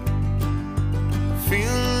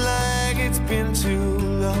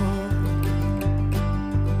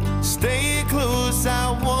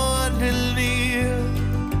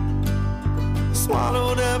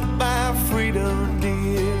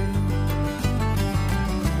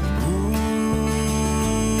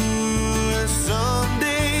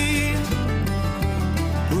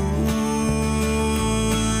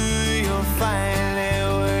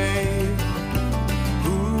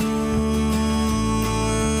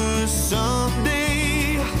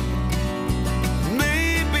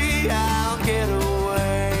 maybe I'll get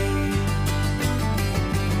away.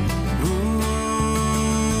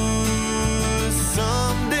 Ooh,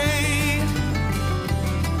 someday,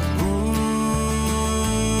 ooh,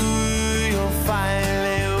 you'll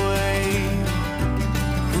finally wait.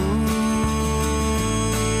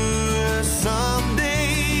 Ooh,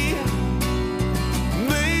 someday,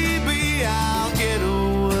 maybe I'll get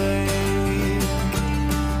away.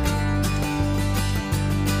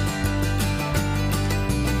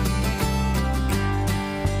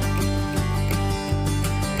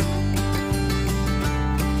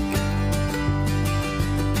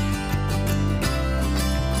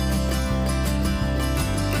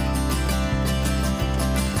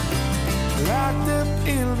 Locked up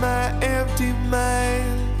in my empty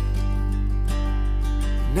mind,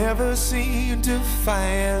 never seem to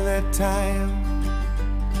find that time.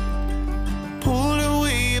 Pulled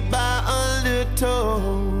away by undertow,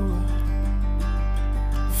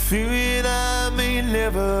 fearing I may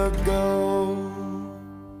never go.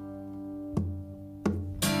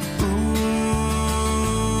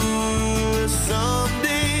 Ooh,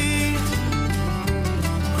 someday,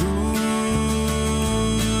 ooh,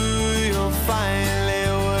 you'll finally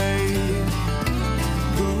wait.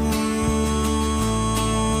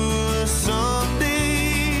 Ooh,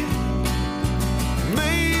 someday,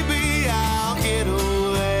 maybe I'll get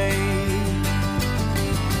away.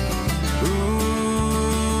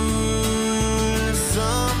 Ooh,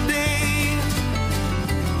 someday,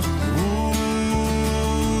 ooh,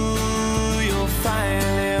 you'll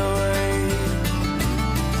finally wait.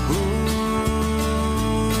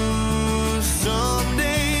 Ooh,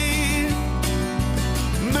 someday,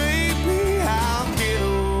 maybe I'll get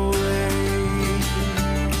away.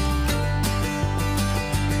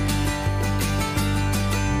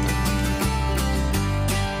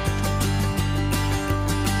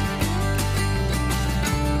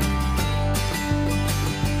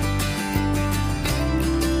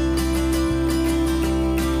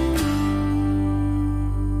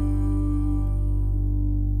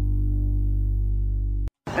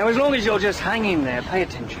 Now, as long as you're just hanging there, pay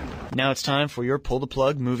attention. Now it's time for your Pull the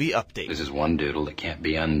Plug movie update. This is one doodle that can't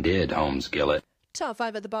be undid, Holmes Gillett. Top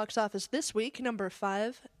 5 at the box office this week. Number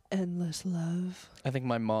 5, Endless Love. I think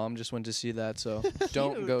my mom just went to see that, so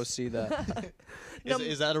don't go see that.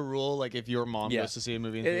 Is that a rule? Like, if your mom Yeah. goes to see a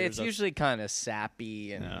movie in It's theaters, that's- usually kind of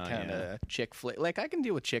sappy and Oh, kind yeah. of chick flick. Like, I can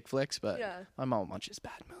deal with chick flicks, but Yeah. my mom watches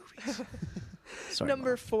bad movies. Sorry,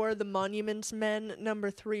 Number 4, The Monuments Men. Number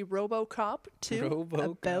 3, RoboCop 2.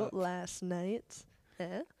 RoboCop. About last night.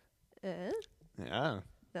 Eh? yeah.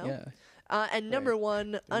 No? Yeah. And number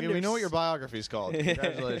 1, We know what your biography is called.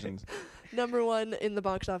 Congratulations. number 1 in the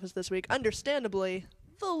box office this week, understandably,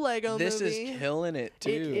 the Lego This Movie. is killing it, too.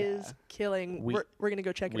 It is killing. We- We're going to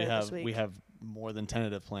go check it out this week. We have more than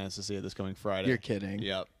tentative plans to see it this coming Friday. You're kidding.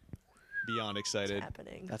 Yep. Beyond excited. It's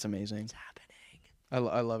happening. That's amazing. It's happening.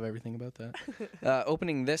 I love everything about that.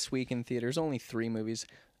 Opening this week in theaters, only 3 movies.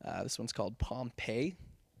 This one's called Pompeii.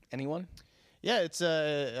 Anyone? Yeah, it's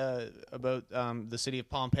about the city of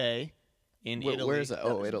Pompeii in Italy. Where is that?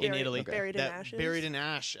 Oh, Italy. In Italy. Buried in ashes. Buried in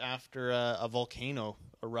ash after a volcano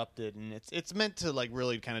erupted, and it's meant to like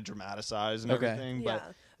really kind of dramatize and Okay. everything, but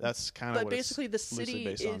Yeah. that's kind of But what basically, the it's loosely city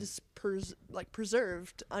based on. is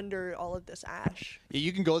preserved under all of this ash. Yeah,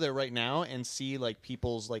 you can go there right now and see like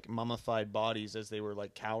people's like mummified bodies as they were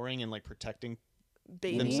like cowering and like protecting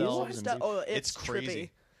Babies themselves. and stuff. and Oh, it's trippy.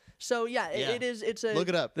 crazy. So yeah, Yeah. it is. It's a Look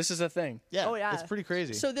it up. This is a thing. Yeah, Oh, yeah. it's pretty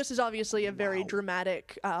crazy. So this is obviously a very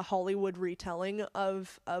dramatic Hollywood retelling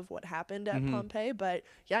of what happened at Mm-hmm. Pompeii, but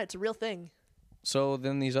yeah, it's a real thing. So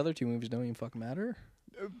then these other 2 movies don't even fucking matter?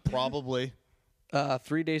 Probably.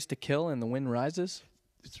 3 Days to Kill and The Wind Rises.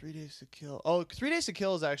 3 Days to Kill. Oh, 3 Days to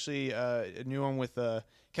Kill is actually a new one with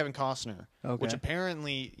Kevin Costner, Okay. which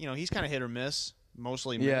apparently, he's kind of hit or miss,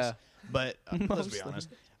 mostly miss. Yeah. But let's be Mostly. honest.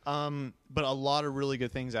 But a lot of really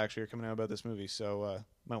good things actually are coming out about this movie, so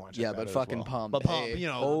might want to check Yeah, that but out fucking as well. Pompeii.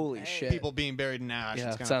 But Holy shit. people being buried in ash. Yeah,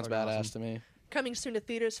 it's kinda sounds fucking badass awesome. to me. Coming soon to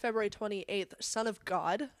theaters, February 28th, Son of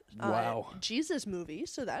God. Wow. Jesus movie,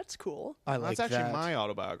 so that's cool. I like That's actually that. my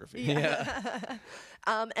autobiography. Yeah.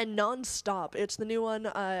 And Non-Stop. It's the new one.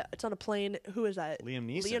 It's on a plane. Who is that? Liam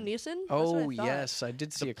Neeson. Liam Neeson? That's Oh, what I thought. yes. I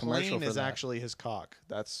did see The a commercial plane for is that. actually his cock.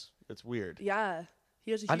 It's weird. Yeah.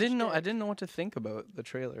 He has a I huge didn't know. dick. I didn't know what to think about the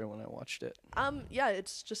trailer when I watched it. Yeah,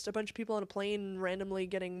 it's just a bunch of people on a plane randomly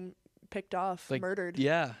getting picked off, Like murdered,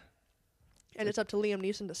 Yeah. and it's up to Liam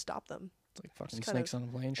Neeson to stop them. It's like fucking It's kind snakes of on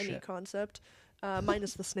a plane A neat shit. concept,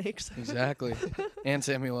 minus the snakes. Exactly. And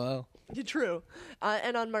Samuel L. True.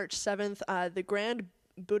 And on March 7th, the Grand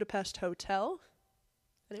Budapest Hotel.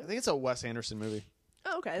 I think it's a Wes Anderson movie.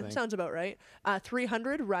 Oh, okay, that sounds about right.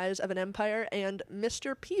 300, Rise of an Empire, and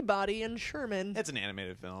Mr. Peabody and Sherman. It's an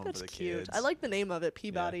animated film That's for the cute. kids. I like the name of it,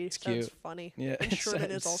 Peabody. It's Sounds cute. funny. Yeah, And Sherman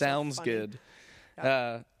is also sounds funny. good.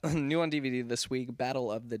 New on DVD this week,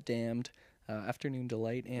 Battle of the Damned, Afternoon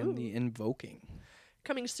Delight, and The Invoking.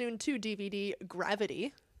 Coming soon to DVD,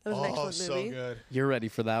 Gravity. That was an excellent movie. so good. You're ready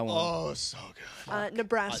for that one. Oh, so good.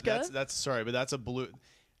 Nebraska. That's sorry, but that's a blue.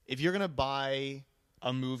 If you're gonna buy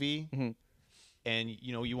a movie, and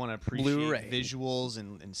you want to appreciate Blu-ray. visuals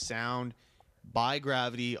and sound, buy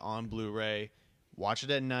Gravity on Blu-ray. Watch it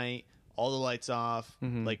at night, all the lights off,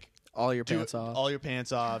 like all your pants off. all your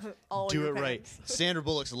pants off. Do your it right. pants. Sandra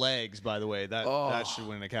Bullock's legs, by the way, that should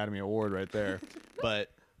win an Academy Award right there. But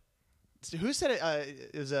who said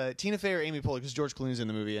it? It was Tina Fey or Amy Poehler, because George Clooney's in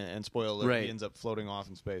the movie, and spoiler alert, Right. he ends up floating off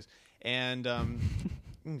in space, and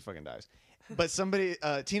he fucking dies. But somebody,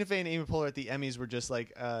 Tina Fey and Amy Poehler at the Emmys were just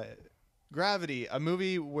like, Gravity, a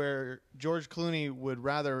movie where George Clooney would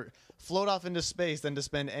rather float off into space than to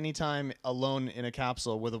spend any time alone in a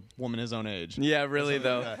capsule with a woman his own age. Yeah, really,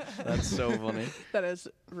 though. That's so funny. That is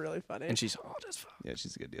really funny. And she's hot as fuck. Yeah,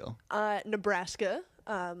 she's a good deal. Nebraska.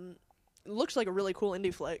 Looks like a really cool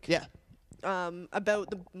indie flick. Yeah. About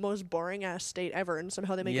the most boring ass state ever, and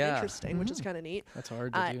somehow they make it interesting, which is kind of neat. That's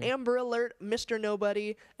hard to do. Amber Alert, Mr.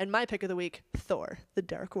 Nobody, and my pick of the week, Thor: The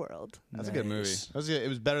Dark World. That's a good movie. It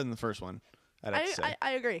was better than the first one, I'd have to say.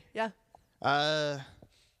 I agree. Yeah.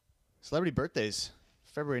 Celebrity birthdays,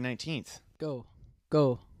 February 19th. Go,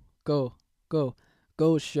 go, go, go.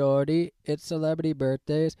 Go, shorty. It's celebrity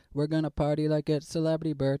birthdays. We're gonna party like it's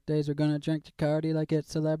celebrity birthdays. We're gonna drink Bacardi like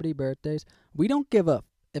it's celebrity birthdays. We don't give up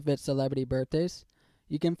if it's celebrity birthdays.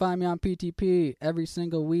 You can find me on PTP every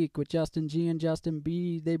single week with Justin G and Justin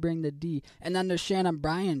B. They bring the D. And then there's Shannon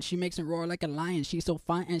Bryan. She makes it roar like a lion. She's so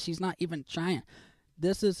fine and she's not even trying.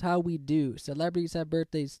 This is how we do. Celebrities have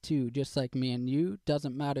birthdays too, just like me and you.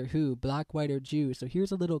 Doesn't matter who, black, white, or Jew. So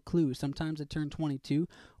here's a little clue. Sometimes they turn 22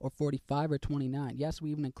 or 45 or 29. Yes, we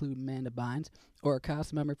even include Amanda Bynes or a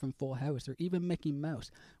cast member from Full House or even Mickey Mouse.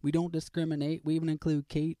 We don't discriminate. We even include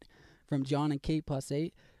Kate from John and Kate Plus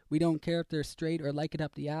 8. We don't care if they're straight or like it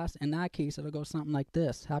up the ass. In that case, it'll go something like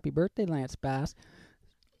this. Happy birthday, Lance Bass.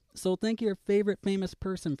 So think of your favorite famous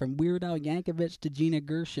person, from Weird Al Yankovic to Gina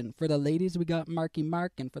Gershon. For the ladies, we got Marky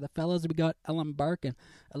Mark, and for the fellas, we got Ellen Barkin.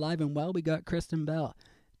 Alive and well, we got Kristen Bell.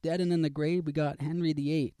 Dead and in the grave, we got Henry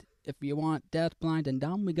VIII. If you want deaf, blind, and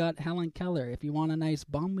dumb, we got Helen Keller. If you want a nice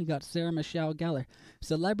bum, we got Sarah Michelle Gellar.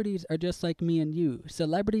 Celebrities are just like me and you.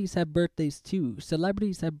 Celebrities have birthdays too.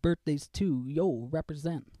 Celebrities have birthdays too. Yo,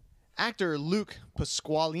 represent. Actor Luke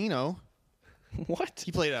Pasqualino. What?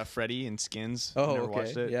 He played Freddy in Skins. Oh, Never okay.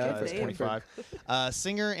 watched it. Yeah, He's 25.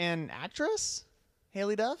 Singer and actress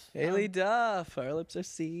Haley Duff. Haley Duff. Our lips are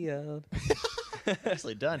sealed.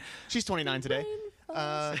 Nicely done. She's 29 today.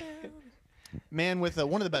 Man with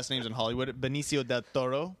one of the best names in Hollywood, Benicio del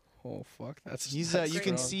Toro. Oh fuck, that's He's that's you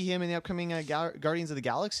can strong. see him in the upcoming Guardians of the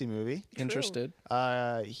Galaxy movie. Interested.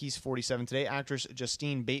 He's 47 today. Actress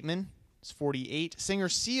Justine Bateman is 48. Singer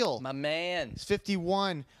Seal. My man. Is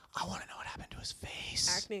 51. I want to know what happened to his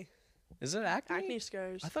face. Acne. Is it acne? Acne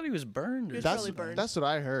scars. I thought he was burned. Or He was something. probably burned. That's what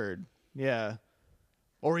I heard. Yeah.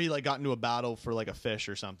 Or he got into a battle for a fish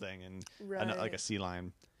or something, and Right. a sea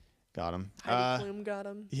lion got him. Heidi Klum got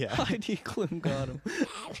him. Yeah. Heidi Klum got him.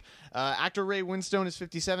 Actor Ray Winstone is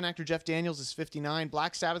 57. Actor Jeff Daniels is 59.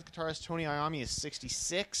 Black Sabbath guitarist Tony Iommi is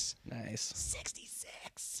 66. Nice.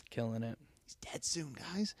 66. Killing it. He's dead soon,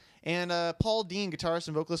 guys. And Paul Dean, guitarist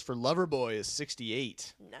and vocalist for Loverboy, is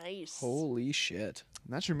 68. Nice. Holy shit.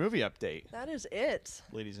 And that's your movie update, That is it.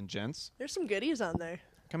 ladies and gents. There's some goodies on there.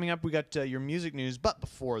 Coming up, we got your music news, but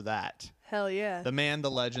before that, Hell yeah. the man, the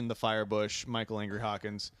legend, the Firebush, Michael Angry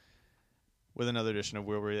Hawkins, with another edition of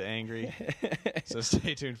Wilbur the Angry. So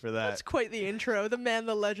stay tuned for that. That's quite the intro. The man,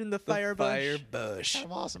 the legend, the Firebush. Firebush. Kind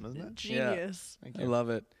of awesome, isn't it? Genius. Thank I you. love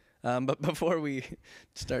it. But before we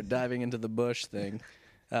start diving into the Bush thing,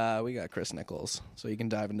 we got Chris Nichols. So you can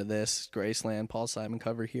dive into this Graceland Paul Simon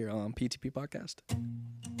cover here on PTP Podcast.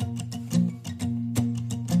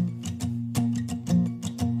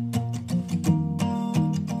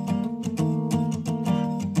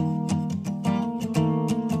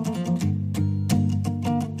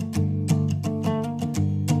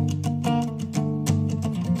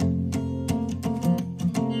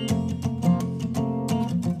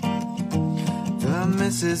 The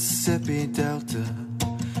Mississippi Delta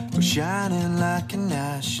was shining like a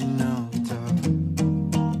national top.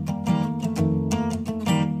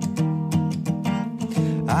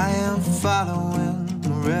 I am following the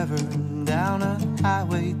river down a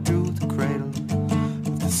highway through the cradle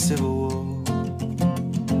of the Civil War.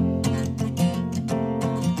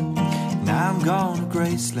 I'm going to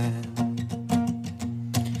Graceland.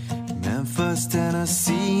 Memphis,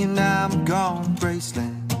 Tennessee, and I'm going to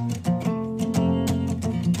Graceland.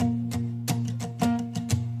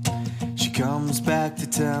 She comes back to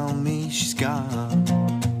tell me she's gone.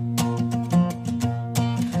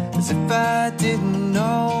 As if I didn't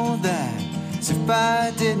know that, as if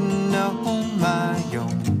I didn't know my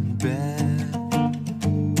own bed,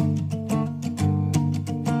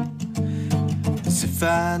 as if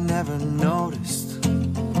I never noticed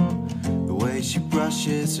the way she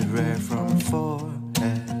brushes her hair from her forehead.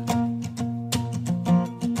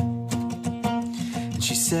 And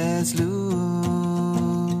she says losing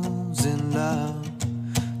love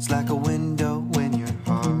is like a window in your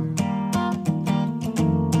heart.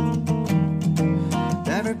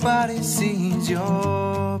 Everybody sees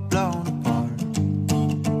you're blown apart.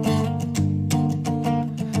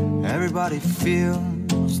 Everybody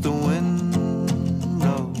feels the wind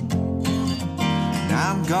blow. And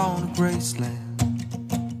I'm going to Graceland,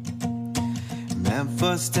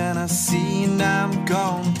 Memphis, Tennessee, and I'm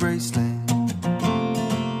going to Graceland.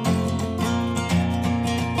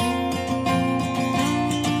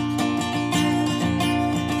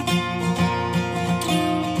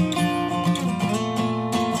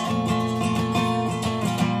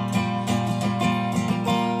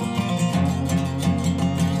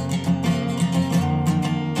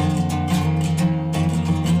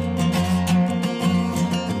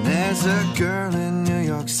 There's a girl in New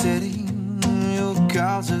York City who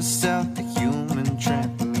calls herself the human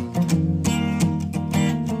trampoline.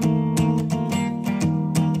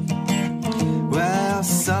 Well,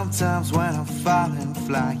 sometimes when I'm falling,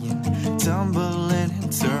 flying, tumbling in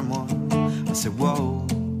turmoil, I say, whoa,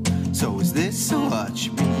 so is this what she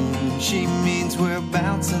means? She means we're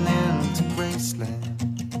bouncing into Graceland.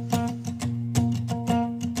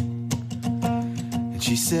 And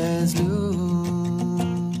she says, losing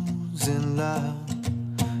love,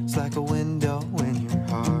 it's like a window in your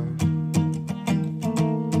heart.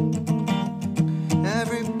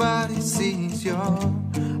 Everybody sees you're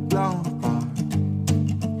blown apart.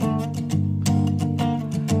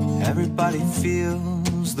 Everybody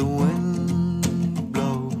feels the wind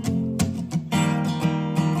blow.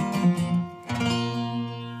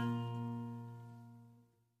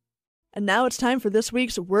 And now it's time for this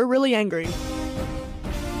week's We're Really Angry.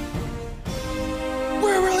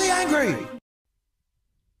 We're really angry!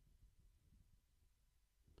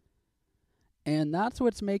 And that's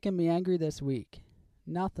what's making me angry this week.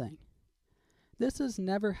 Nothing. This has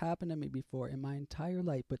never happened to me before in my entire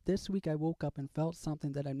life, but this week I woke up and felt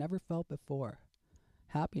something that I've never felt before.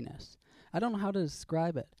 Happiness. I don't know how to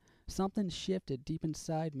describe it. Something shifted deep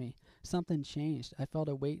inside me. Something changed. I felt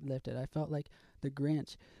a weight lifted. I felt like the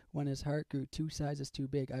Grinch when his heart grew 2 sizes too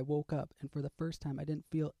big. I woke up, and for the first time I didn't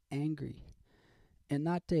feel angry. And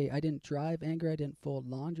that day, I didn't drive angry. I didn't fold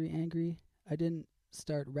laundry angry. I didn't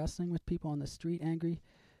start wrestling with people on the street angry.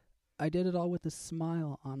 I did it all with a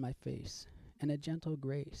smile on my face and a gentle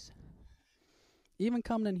grace. Even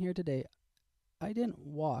coming in here today, I didn't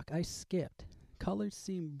walk. I skipped. Colors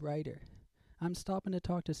seemed brighter. I'm stopping to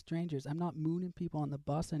talk to strangers. I'm not mooning people on the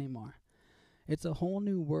bus anymore. It's a whole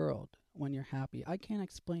new world when you're happy. I can't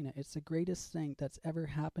explain it. It's the greatest thing that's ever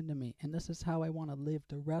happened to me, and this is how I want to live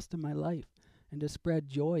the rest of my life, and to spread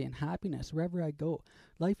joy and happiness wherever I go.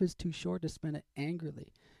 Life is too short to spend it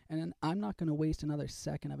angrily, and I'm not going to waste another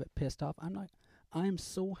second of it pissed off. I am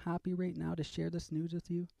so happy right now to share this news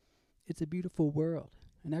with you. It's a beautiful world,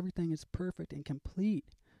 and everything is perfect and complete.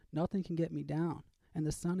 Nothing can get me down, and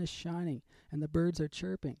the sun is shining, and the birds are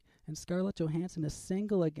chirping, and Scarlett Johansson is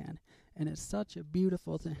single again, and it's such a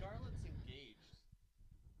beautiful thing. Scarlett's engaged.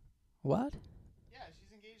 What? Yeah,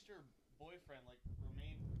 she's engaged to her boyfriend, like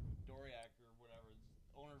Romain Doriak or whatever,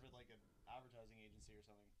 owner of like an advertising agency or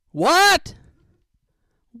something. What?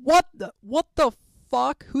 What the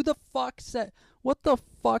fuck? Who the fuck said? What the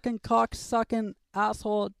fucking cock-sucking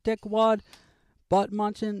asshole dickwad butt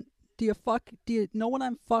munching? Do you know what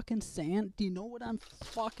I'm fucking saying? Do you know what I'm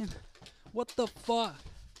fucking? What the fuck?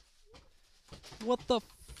 What the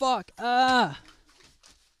fuck? Ah!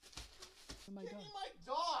 Oh my god. My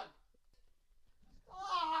dog!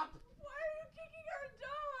 Stop! Why are you kicking our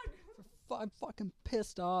dog? I'm fucking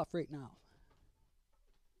pissed off right now.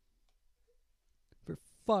 For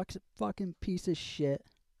fuck's fucking piece of shit.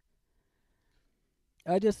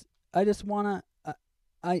 I just wanna,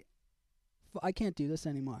 I can't do this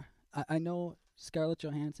anymore. I know Scarlett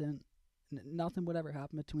Johansson, nothing would ever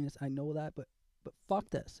happen between us. I know that, but fuck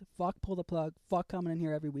this. Fuck pull the plug. Fuck coming in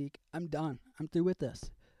here every week. I'm done. I'm through with this.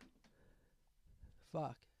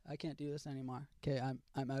 Fuck. I can't do this anymore. Okay,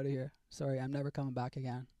 I'm out of here. Sorry, I'm never coming back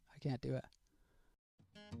again. I can't do it.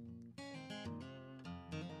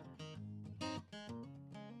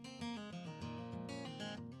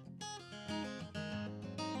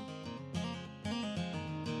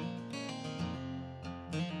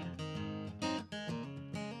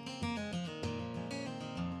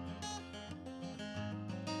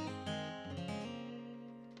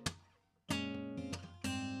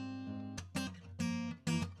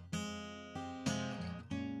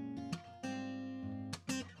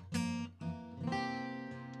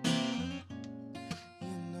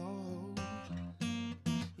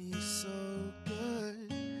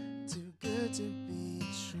 hard to be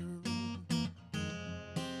true.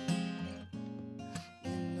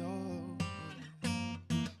 You know,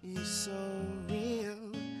 you're so real,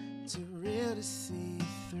 too real to see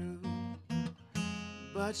through.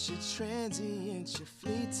 But you're transient, you're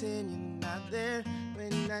fleeting, you're not there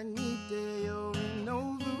when I need you. You're an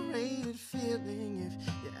overrated feeling if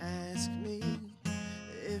you ask me.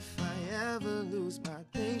 If I ever lose my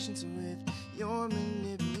patience with your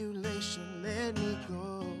manipulation, let me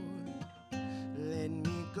go, let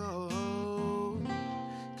me go.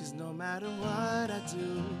 Cause no matter what I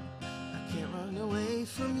do, I can't run away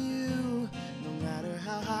from you. No matter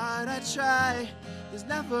how hard I try, there's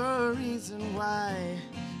never a reason why.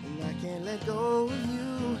 And I can't let go of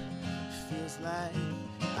you. Feels like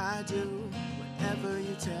I do whatever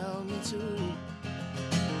you tell me to.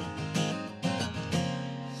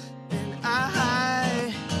 And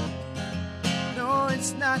I know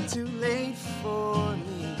it's not too late for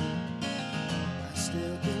me. I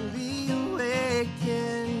still can be awake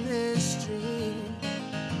in this dream.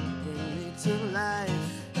 Bring me to life.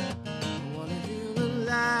 I wanna feel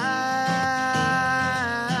alive.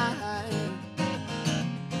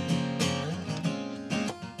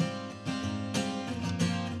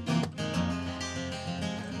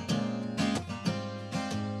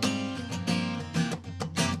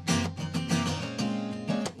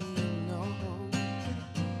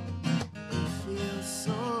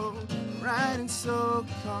 And so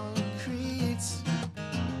concrete.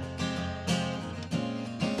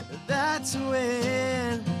 That's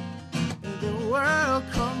when the world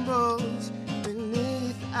crumbles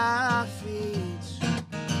beneath our feet.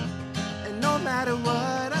 And no matter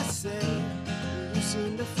what I say, you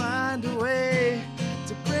seem to find a way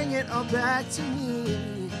to bring it all back to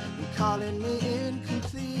me. You're calling me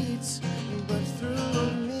incomplete, but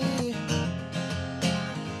through me,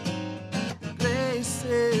 grace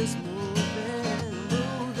is moving.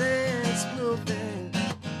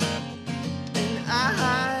 I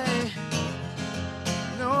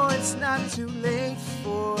know it's not too late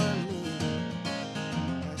for me.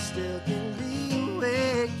 I still can be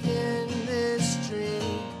awake in this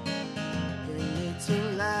dream. Bring me to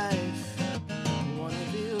life. I wanna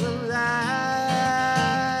feel alive.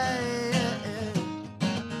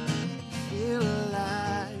 Feel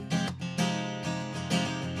alive.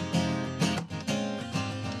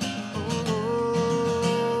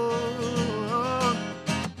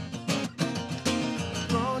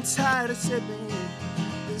 Tired of sipping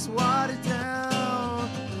this watered down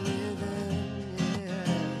living, yeah.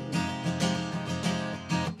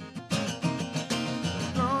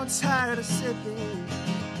 Grown tired of sipping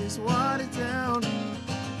this watered down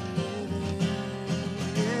living,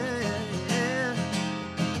 yeah. And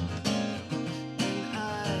I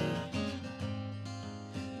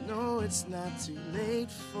know it's not too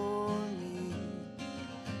late for me.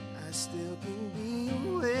 I still can be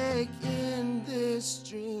awake in this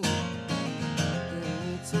dream. Bring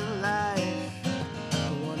me to life. I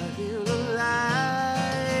wanna feel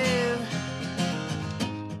alive.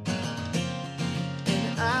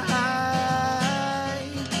 And I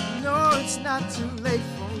know it's not too late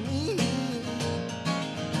for me.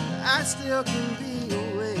 I still can be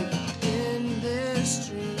awake in this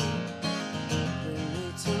dream. Bring me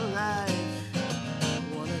to life. I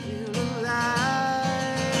wanna feel alive.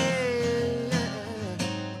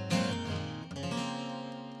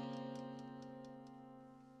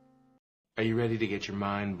 Are you ready to get your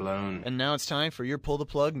mind blown? And now it's time for your Pull the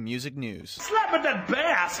Plug music news. Slap at that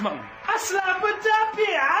bass, man. I slap at that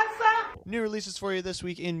bass. New releases for you this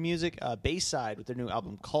week in music. Bayside with their new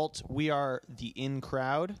album Cult. We Are the In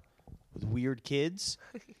Crowd with Weird Kids.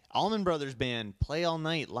 Allman Brothers Band, Play All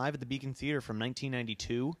Night, live at the Beacon Theater from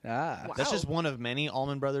 1992. Ah. That's just one of many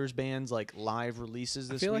Allman Brothers Bands like live releases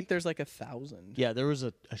this week. I feel like there's like 1,000. Yeah, there was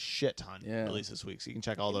a shit ton released this week, so you can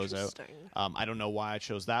check all those out. I don't know why I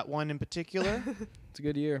chose that one in particular. It's a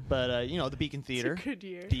good year. But, the Beacon Theater. It's a good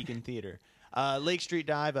year. Beacon Theater. Lake Street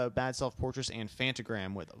Dive, Bad Self-Portraits, and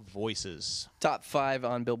Phantogram with Voices. Top 5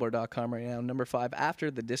 on Billboard.com right now. Number 5,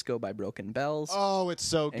 After the Disco by Broken Bells. Oh, it's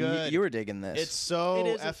so And good. you were digging this. It's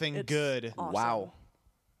so effing good. Awesome. Wow.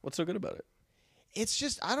 What's so good about it? It's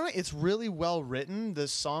just, I don't know, it's really well written. The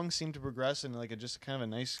songs seem to progress in like just kind of a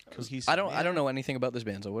nice cohesive I don't manner. know anything about this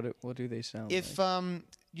band, so what do they sound If like?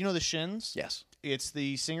 You know the Shins? Yes. It's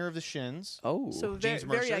the singer of the Shins. Oh. So James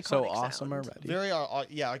very Mercer. iconic So awesome sound. already. Very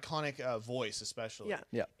iconic voice especially. Yeah.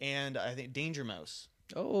 Yeah. And I think Danger Mouse.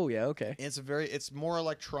 Oh, yeah, okay. It's more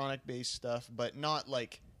electronic based stuff, but not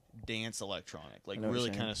like dance electronic, like I know what really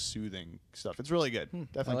you're saying. kind of soothing stuff. It's really good. I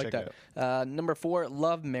Definitely like check it that. out. Number 4,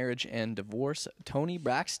 Love, Marriage, and Divorce, Tony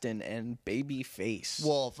Braxton and Babyface.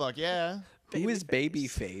 Well, fuck yeah. Who is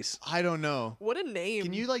Babyface? I don't know. What a name.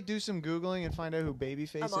 Can you like do some Googling and find out who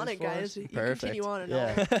Babyface is? I'm on it, for us? guys. You Perfect. continue on and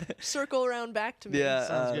Yeah. I'll circle around back to me. Yeah,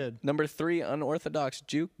 Sounds good. Number 3, Unorthodox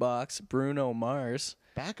Jukebox, Bruno Mars.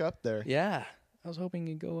 Back up there. Yeah, I was hoping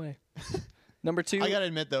he'd go away. Number 2, I gotta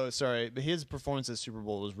admit though, sorry, but his performance at Super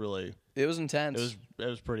Bowl was really. it was intense. It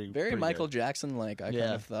was pretty. Very pretty Michael good. Jackson like. I kind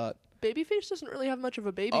Yeah. of thought. Babyface doesn't really have much of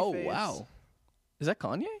a baby Oh face. wow, is that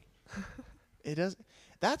Kanye? It does.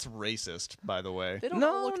 That's racist, by the way. They don't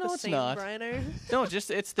No, all look no, the it's same, not. Brian. No,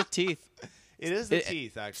 just it's the teeth. It is the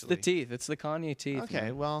teeth, actually. It's the teeth. It's the Kanye teeth. Okay,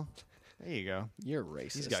 man. well, there you go. You're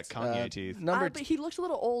racist. He's got Kanye teeth. Number But he looks a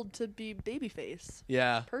little old to be Babyface.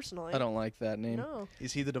 yeah. Personally. I don't like that name. No.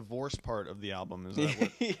 Is he the divorce part of the album? Is that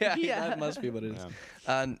what? yeah, Yeah. that must be what it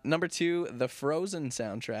is. Number 2, the Frozen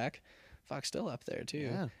soundtrack. Fuck, still up there too.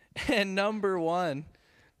 Yeah. And number 1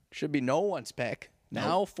 should be no one's pick.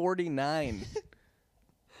 Now 49.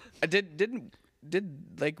 Did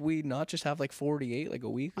like we not just have like 48 like a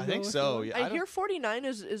week ago? I think or so. something? Yeah, I don't- hear 49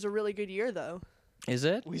 is a really good year, though. Is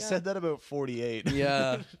it? We said that about 48.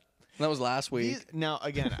 Yeah. That was last week. These, now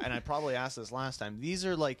again, and I probably asked this last time. These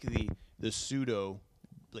are like the pseudo,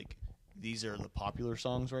 like these are the popular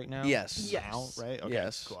songs right now. Yes. Now, right? Okay,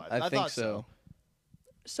 Yes. cool. I think thought so.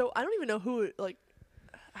 So I don't even know who, like,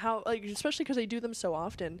 how, like, especially because they do them so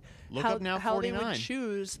often. Look how, up Now how they 49. would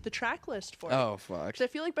choose the track list for it. Oh fuck. Because I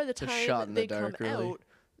feel like by the It's a time shot in they the dark, come really. out,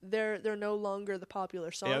 they're no longer the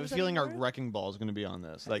popular songs. Yeah, I have a feeling our anymore. Wrecking Ball is going to be on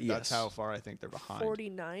this. Like that's Yes. how far I think they're behind.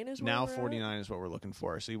 49 is where Now we're at? 49 is what we're looking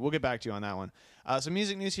for. So we'll get back to you on that one. Some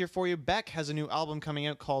music news here for you. Beck has a new album coming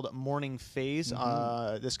out called Morning Phase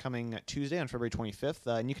this coming Tuesday on February 25th.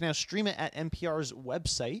 And you can now stream it at NPR's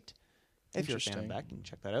website. If you're a fan of Interesting. Beck, you can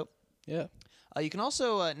check that out. Yeah. You can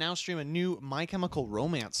also now stream a new My Chemical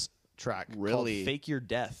Romance track Really? called Fake Your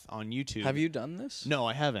Death on YouTube. Have you done this? No,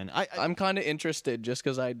 I haven't. I'm kind of interested just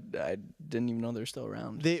because I didn't even know they're still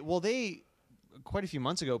around. They quite a few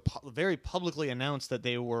months ago very publicly announced that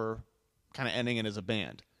they were kind of ending it as a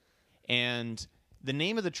band, and the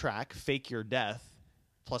name of the track "Fake Your Death,"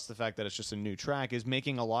 plus the fact that it's just a new track, is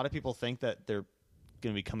making a lot of people think that they're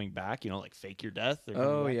going to be coming back. You know, like "Fake Your Death." They're coming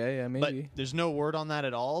Oh back. yeah, maybe. But there's no word on that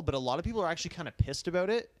at all. But a lot of people are actually kind of pissed about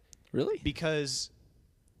it Really? because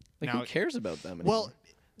Like now- who cares about them anymore?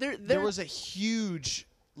 well, there was a huge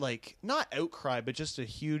like not outcry, but just a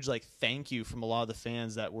huge like thank you from a lot of the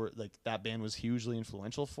fans that were like that band was hugely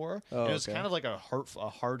influential for. Oh, And it was okay. kind of like a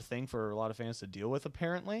hard thing for a lot of fans to deal with,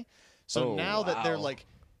 apparently. So Oh, now that they're wow. like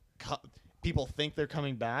people think they're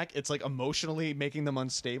coming back, it's like emotionally making them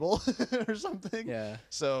unstable or something. Yeah.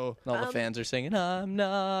 So And all the fans are singing, "I'm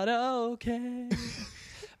not okay."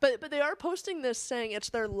 But they are posting this saying it's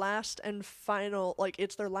their last and final, like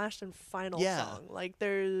it's their last and final Yeah. song. Like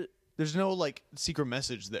they're there's no like secret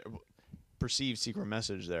message there, perceived secret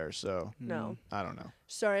message there. So No. I don't know.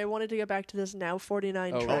 Sorry, I wanted to get back to this Now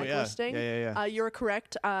 49 Oh, track oh, yeah. listing. Yeah. You're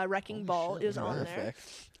correct. Wrecking Ball shit, is on there.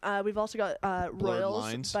 Perfect. We've also got Royals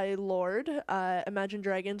Lines. by Lord, Imagine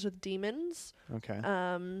Dragons with Demons. Okay.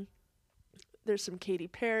 There's some Katy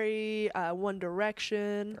Perry, One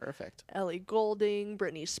Direction, Perfect. Ellie Goulding,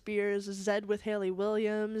 Britney Spears, Zed with Haley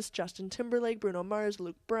Williams, Justin Timberlake, Bruno Mars,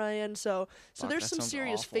 Luke Bryan. So Fuck, there's that some sounds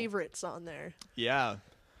serious awful. favorites on there. Yeah.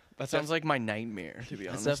 That sounds like my nightmare, to be That's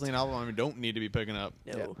honest. definitely an album I don't need to be picking up.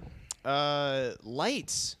 No.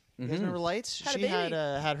 Lights. You guys Mhm. remember Lights? Had a She baby.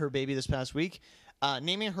 had her baby this past week.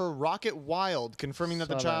 Naming her Rocket Wild, confirming that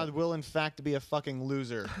the Saw child that. will in fact be a fucking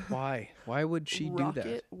loser. Why? Why would she do Rocket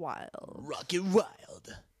that? Wild. Rocket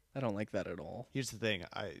Wild. I don't like that at all. Here's the thing.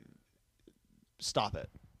 Stop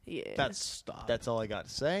it. Yeah. That's all I got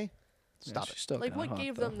to say. Stop she's it. still Like, kinda what hot,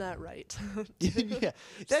 gave though. them that right? Yeah.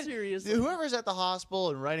 That- Seriously. Whoever's at the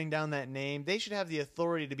hospital and writing down that name, they should have the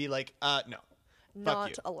authority to be like, no. Not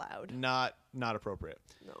you. allowed. Not appropriate.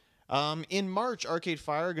 No. In March, Arcade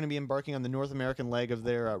Fire are going to be embarking on the North American leg of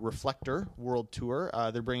their Reflector World Tour.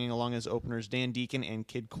 They're bringing along as openers Dan Deacon and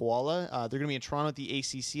Kid Koala. They're going to be in Toronto at the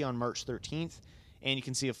ACC on March 13th, and you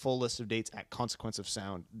can see a full list of dates at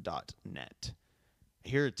consequenceofsound.net.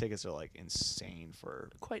 Here, tickets are like insane for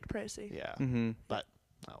Quite pricey. yeah, Mm-hmm. but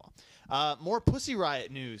oh well. More Pussy Riot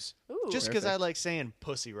news. Ooh. Just because I like saying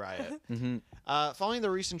Pussy Riot. Mm-hmm. Following the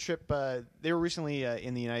recent trip, they were recently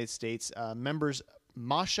in the United States. Members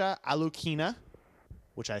Masha Alukina,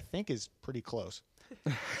 which I think is pretty close,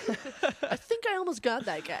 I think I almost got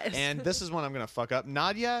that, guys. and this is one I'm going to fuck up.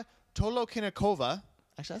 Nadia Tolokinikova.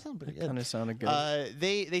 Actually, that sounds pretty good. Kind of sounded good.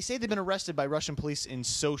 They say they've been arrested by Russian police in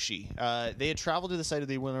Sochi. They had traveled to the site of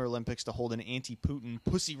the Winter Olympics to hold an anti-Putin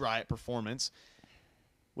Pussy Riot performance,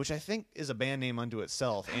 which I think is a band name unto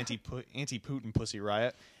itself, anti-Putin Pussy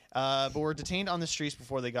Riot. but were detained on the streets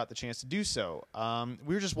before they got the chance to do so.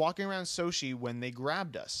 We were just walking around Sochi when they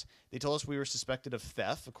grabbed us. They told us we were suspected of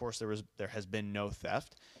theft. Of course, there has been no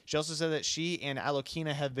theft. She also said that she and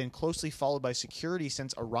Alokina have been closely followed by security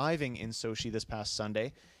since arriving in Sochi this past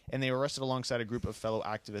Sunday, and they were arrested alongside a group of fellow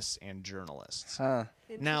activists and journalists. Huh.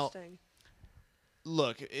 Now, Interesting.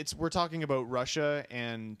 look, we're talking about Russia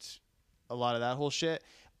and a lot of that whole shit.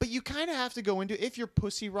 But you kind of have to go into, if you're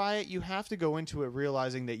Pussy Riot, you have to go into it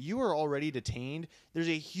realizing that you are already detained. There's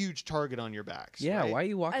a huge target on your backs. Yeah, right? why are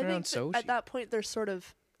you walking I around think Sochi? at that point they're sort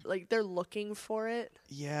of like they're looking for it.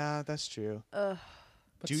 Yeah, that's true. Ugh.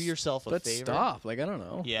 Do yourself a But favor. stop. Like, I don't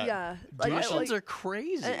know. Yeah. Yeah, Russians are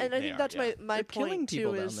crazy. and I They think are, that's yeah. my They're killing point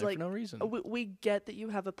people too. down Is there for like no reason. we get that you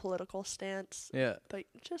have a political stance. Yeah. But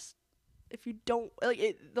just if you don't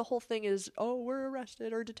like the whole thing is we're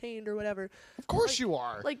arrested or detained or whatever. Of course you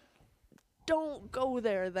are. Like, don't go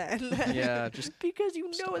there then. Yeah, just because you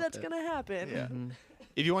know stop that's it. gonna happen. Yeah.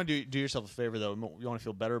 If you want to do yourself a favor, though, you want to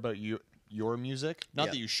feel better about your music. Not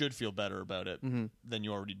Yeah. that you should feel better about it than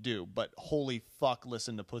you already do, but holy fuck,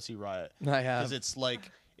 listen to Pussy Riot. I have. Because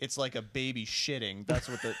it's like a baby shitting. That's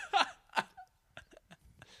what the.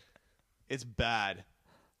 It's bad.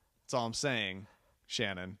 That's all I'm saying,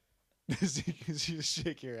 Shannon. You just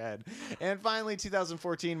shake your head. And finally,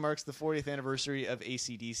 2014 marks the 40th anniversary of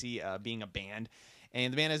AC/DC being a band.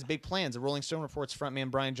 And the band has big plans. The Rolling Stone reports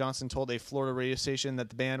frontman Brian Johnson told a Florida radio station that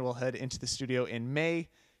the band will head into the studio in May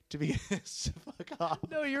to be... Fuck off.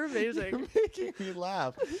 No, you're amazing. You're making me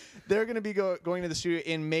laugh. They're going to be going to the studio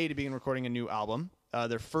in May to begin recording a new album,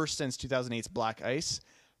 their first since 2008's Black Ice.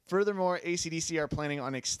 Furthermore, AC/DC are planning on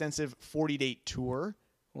an extensive 40-date tour.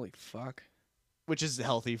 Holy fuck. Which is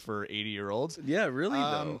healthy for 80-year-olds. Yeah, really,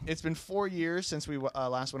 though. It's been 4 years since we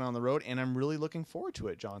last went on the road, and I'm really looking forward to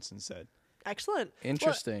it, Johnson said. Excellent.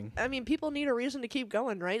 Interesting. Well, I mean, people need a reason to keep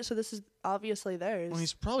going, right? So this is obviously theirs. Well,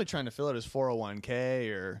 he's probably trying to fill out his 401k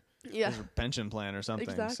or his pension plan or something.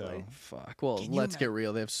 Exactly. So. Fuck. Well, Can you let's get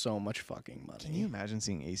real. They have so much fucking money. Can you imagine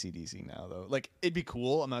seeing AC/DC now, though? Like, it'd be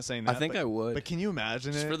cool. I'm not saying that. I think but, I would. But can you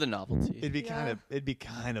imagine Just it? for the novelty. It'd be kind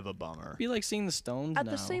of a bummer. It'd be like seeing the Stones At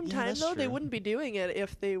now. the same Yeah, time, that's though, they true. wouldn't be doing it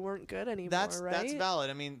if they weren't good anymore, That's right? valid.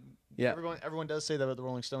 I mean, Yeah. everyone does say that about the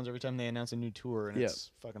Rolling Stones every time they announce a new tour, and Yeah.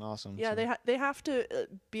 it's fucking awesome. Yeah, so. they have to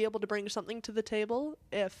be able to bring something to the table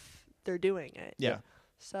if they're doing it. Yeah.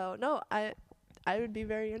 So no, I would be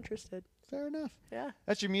very interested. Fair enough. Yeah.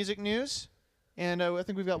 That's your music news, and I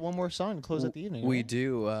think we've got one more song to close out the evening. We right?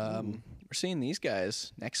 do. We're seeing these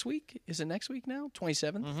guys next week. Is it next week now?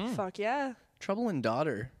 27th? Fuck yeah. Trouble and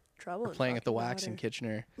Daughter. Trouble. We're and playing at the fucking Wax in Daughter.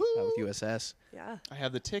 Kitchener with USS. Yeah. I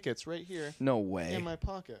have the tickets right here No way. in my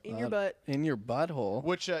pocket. In your butt. In your butthole.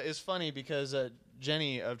 Which is funny because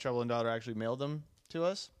Jenny of Trouble and Daughter actually mailed them to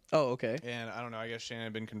us. Oh, okay. And I don't know, I guess Shannon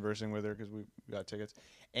had been conversing with her because we got tickets.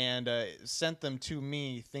 And sent them to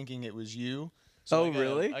me thinking it was you. So Oh,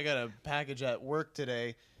 really? I got a package at work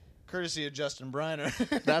today, courtesy of Justin Briner.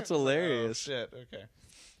 That's hilarious. Oh, shit. Okay.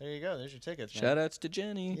 There you go. There's your tickets, man. Shout outs to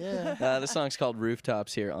Jenny. Yeah. The song's called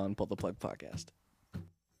Rooftops here on Pull the Plug Podcast.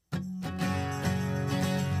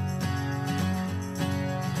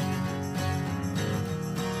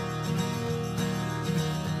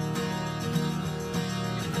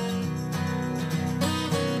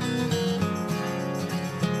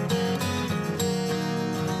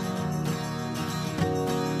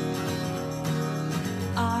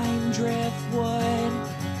 I'm driftwood,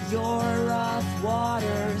 you're rough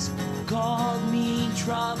waters. Called me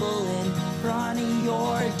trouble in front of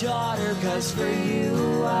your daughter. Cause for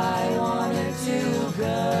you I wanna do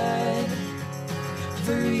good.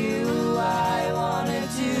 For you I wanna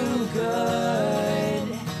do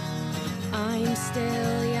good. I'm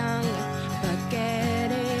still young, but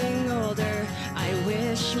getting older. I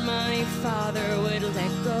wish my father would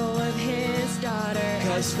let go of his daughter.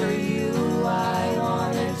 Cause for you I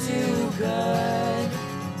wanna do good.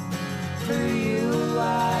 For you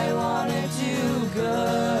I wanna do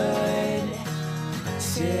good.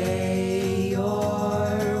 Say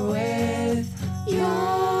you're with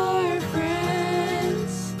your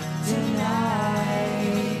friends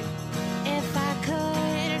tonight. If I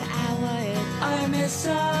could, I would. I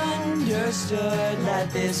misunderstood.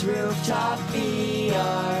 Let this rooftop be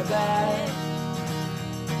our bed.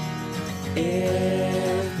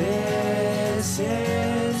 If this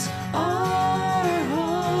is our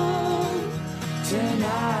home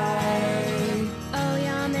tonight, Oh,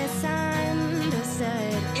 you're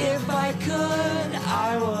misunderstood. if I could,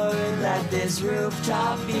 I would let this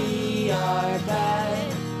rooftop be our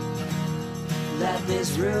bed. Let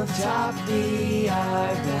this rooftop be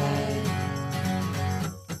our bed.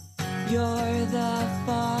 You're the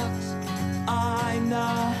fox, I'm the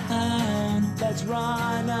hound. Let's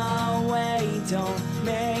run away, don't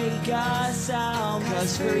make a sound.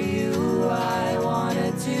 'Cause for you I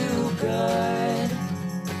wanna do good.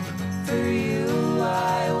 For you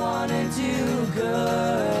I wanna do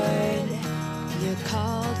good. You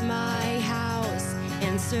called my house,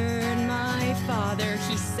 answered my father.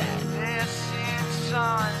 He said, Listen,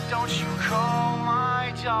 son, don't you call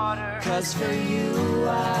my daughter. 'Cause for you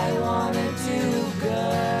I wanna do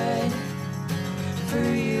good. For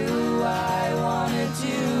you I wanna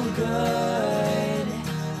do good.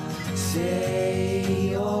 Say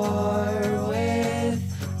you're with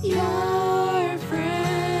your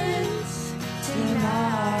friends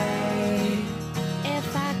tonight. if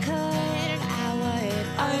I could, I would.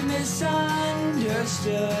 I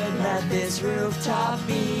misunderstood. Let this rooftop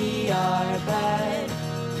be our bed.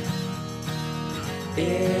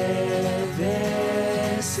 If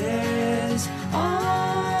this is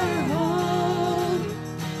our home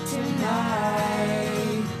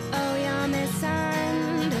tonight. Oh, you're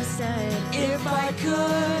misunderstood. If I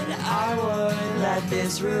could, I would. Let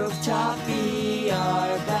this rooftop be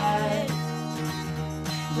our bed.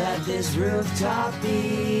 Let this rooftop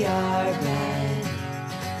be our bed.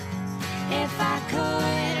 If I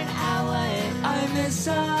could, I would. I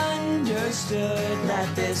misunderstood.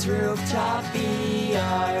 Let this rooftop be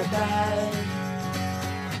our bed.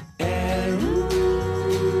 And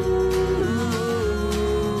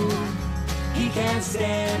ooh, he can't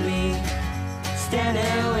stand me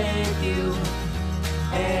standing with you.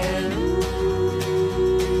 And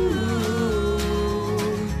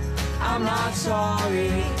ooh, I'm not sorry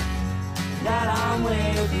that I'm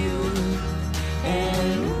with you.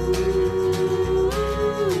 And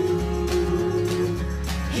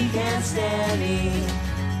he can't stand me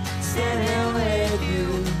standing with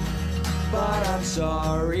you. But I'm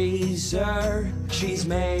sorry, sir, she's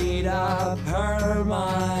made up her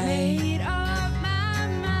mind. Made up my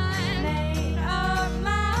mind. Made up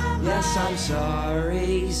my mind. Yes, I'm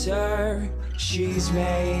sorry, sir, she's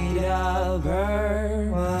made up her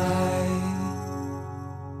mind.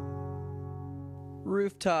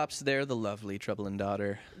 Rooftops, they're the lovely Trouble and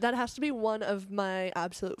Daughter. That has to be one of my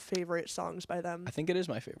absolute favorite songs by them. I think it is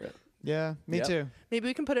my favorite. Yeah, me Yep. too. Maybe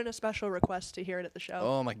we can put in a special request to hear it at the show.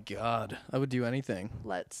 Oh my god. I would do anything.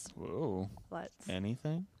 Let's Whoa.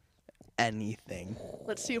 Anything? Anything.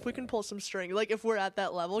 let's see if we can pull some string. Like if we're at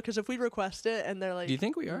that level, because if we request it and they're like, Do you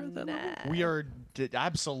think we are at that level? We are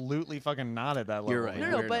absolutely fucking not at that level. You're right.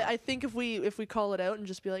 No, but I think if we call it out and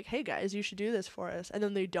just be like, hey guys, you should do this for us, and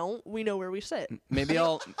then they don't, we know where we sit. Maybe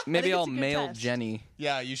I'll it's mail a good Mail test. Jenny.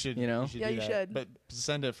 Yeah, you should. You know? Yeah, do you that. should. But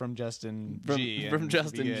send it from Justin From- G. from and it'll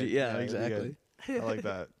Justin be G. good. Yeah, it'll be exactly. good. I like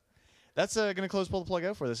that. That's going to close Pull the Plug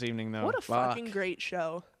out for this evening, though. What a fucking great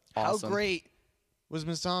show. Awesome. How great was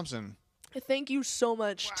Ms. Thompson? Thank you so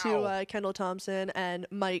much to Kendall Thompson and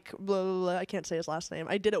Mike. Blah, blah, blah. I can't say his last name.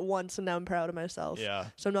 I did it once and now I'm proud of myself. Yeah.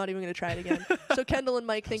 So I'm not even going to try it again. So Kendall and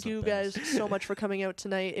Mike, thank you guys so much for coming out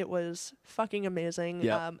tonight. It was fucking amazing.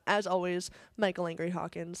 Yep. As always, Michael Angry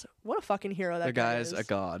Hawkins. What a fucking hero that The guy guy's is. a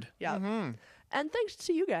god. Yeah. Mm-hmm. And thanks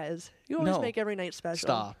to you guys. You always No. make every night special.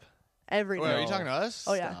 Stop. Every Wait, night. are you talking to us?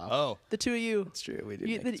 Oh, yeah. Stop. Oh. The two of you. It's true. We do.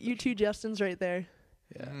 You, make it you two Justins right there.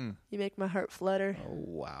 Yeah. Mm. You make my heart flutter. Oh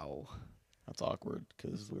wow. That's awkward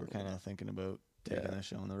because we were kind of thinking about taking Yeah. that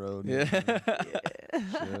show on the road. Yeah.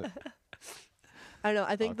 Shit. I know.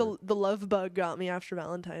 I think the love bug got me after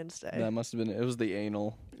Valentine's Day. That must have been. It was the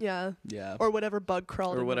anal. Yeah. Yeah. Or whatever bug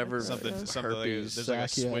crawled. Or in my whatever. throat. Something like Herpes there's like a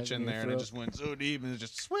sac you have switch in in your there and it throat. just went so deep and it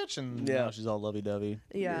just switch and Yeah. now she's all lovey dovey.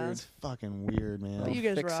 Yeah. It's fucking weird, man. But you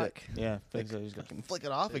guys Fix rock. it. Yeah, fix it. You just gotta Fucking flick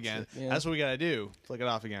it off fix again. it, yeah. That's what we gotta do. Flick it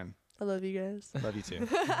off again. I love you guys. Love you too.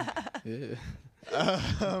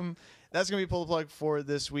 Yeah. That's gonna be Pull the Plug for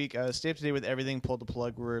this week. Stay up to date with everything Pull the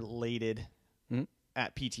Plug related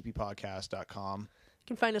at ptppodcast.com. You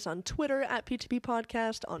can find us on Twitter at PTP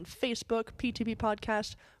Podcast, on Facebook, PTP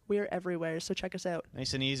Podcast. We're everywhere, so check us out.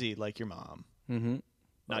 Nice and easy, like your mom. Mm-hmm.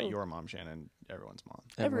 Not Oh. your mom, Shannon. Everyone's mom.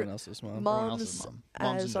 Everyone else's mom. Everyone Moms else's mom.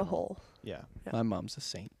 Moms in as a general. whole. Yeah. My mom's a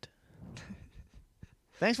saint.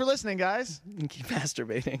 Thanks for listening, guys. And keep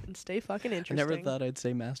masturbating. And stay fucking I interesting. never thought I'd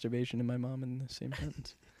say masturbation and my mom in the same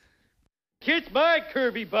sentence. Kiss my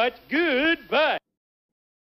curvy butt. Goodbye.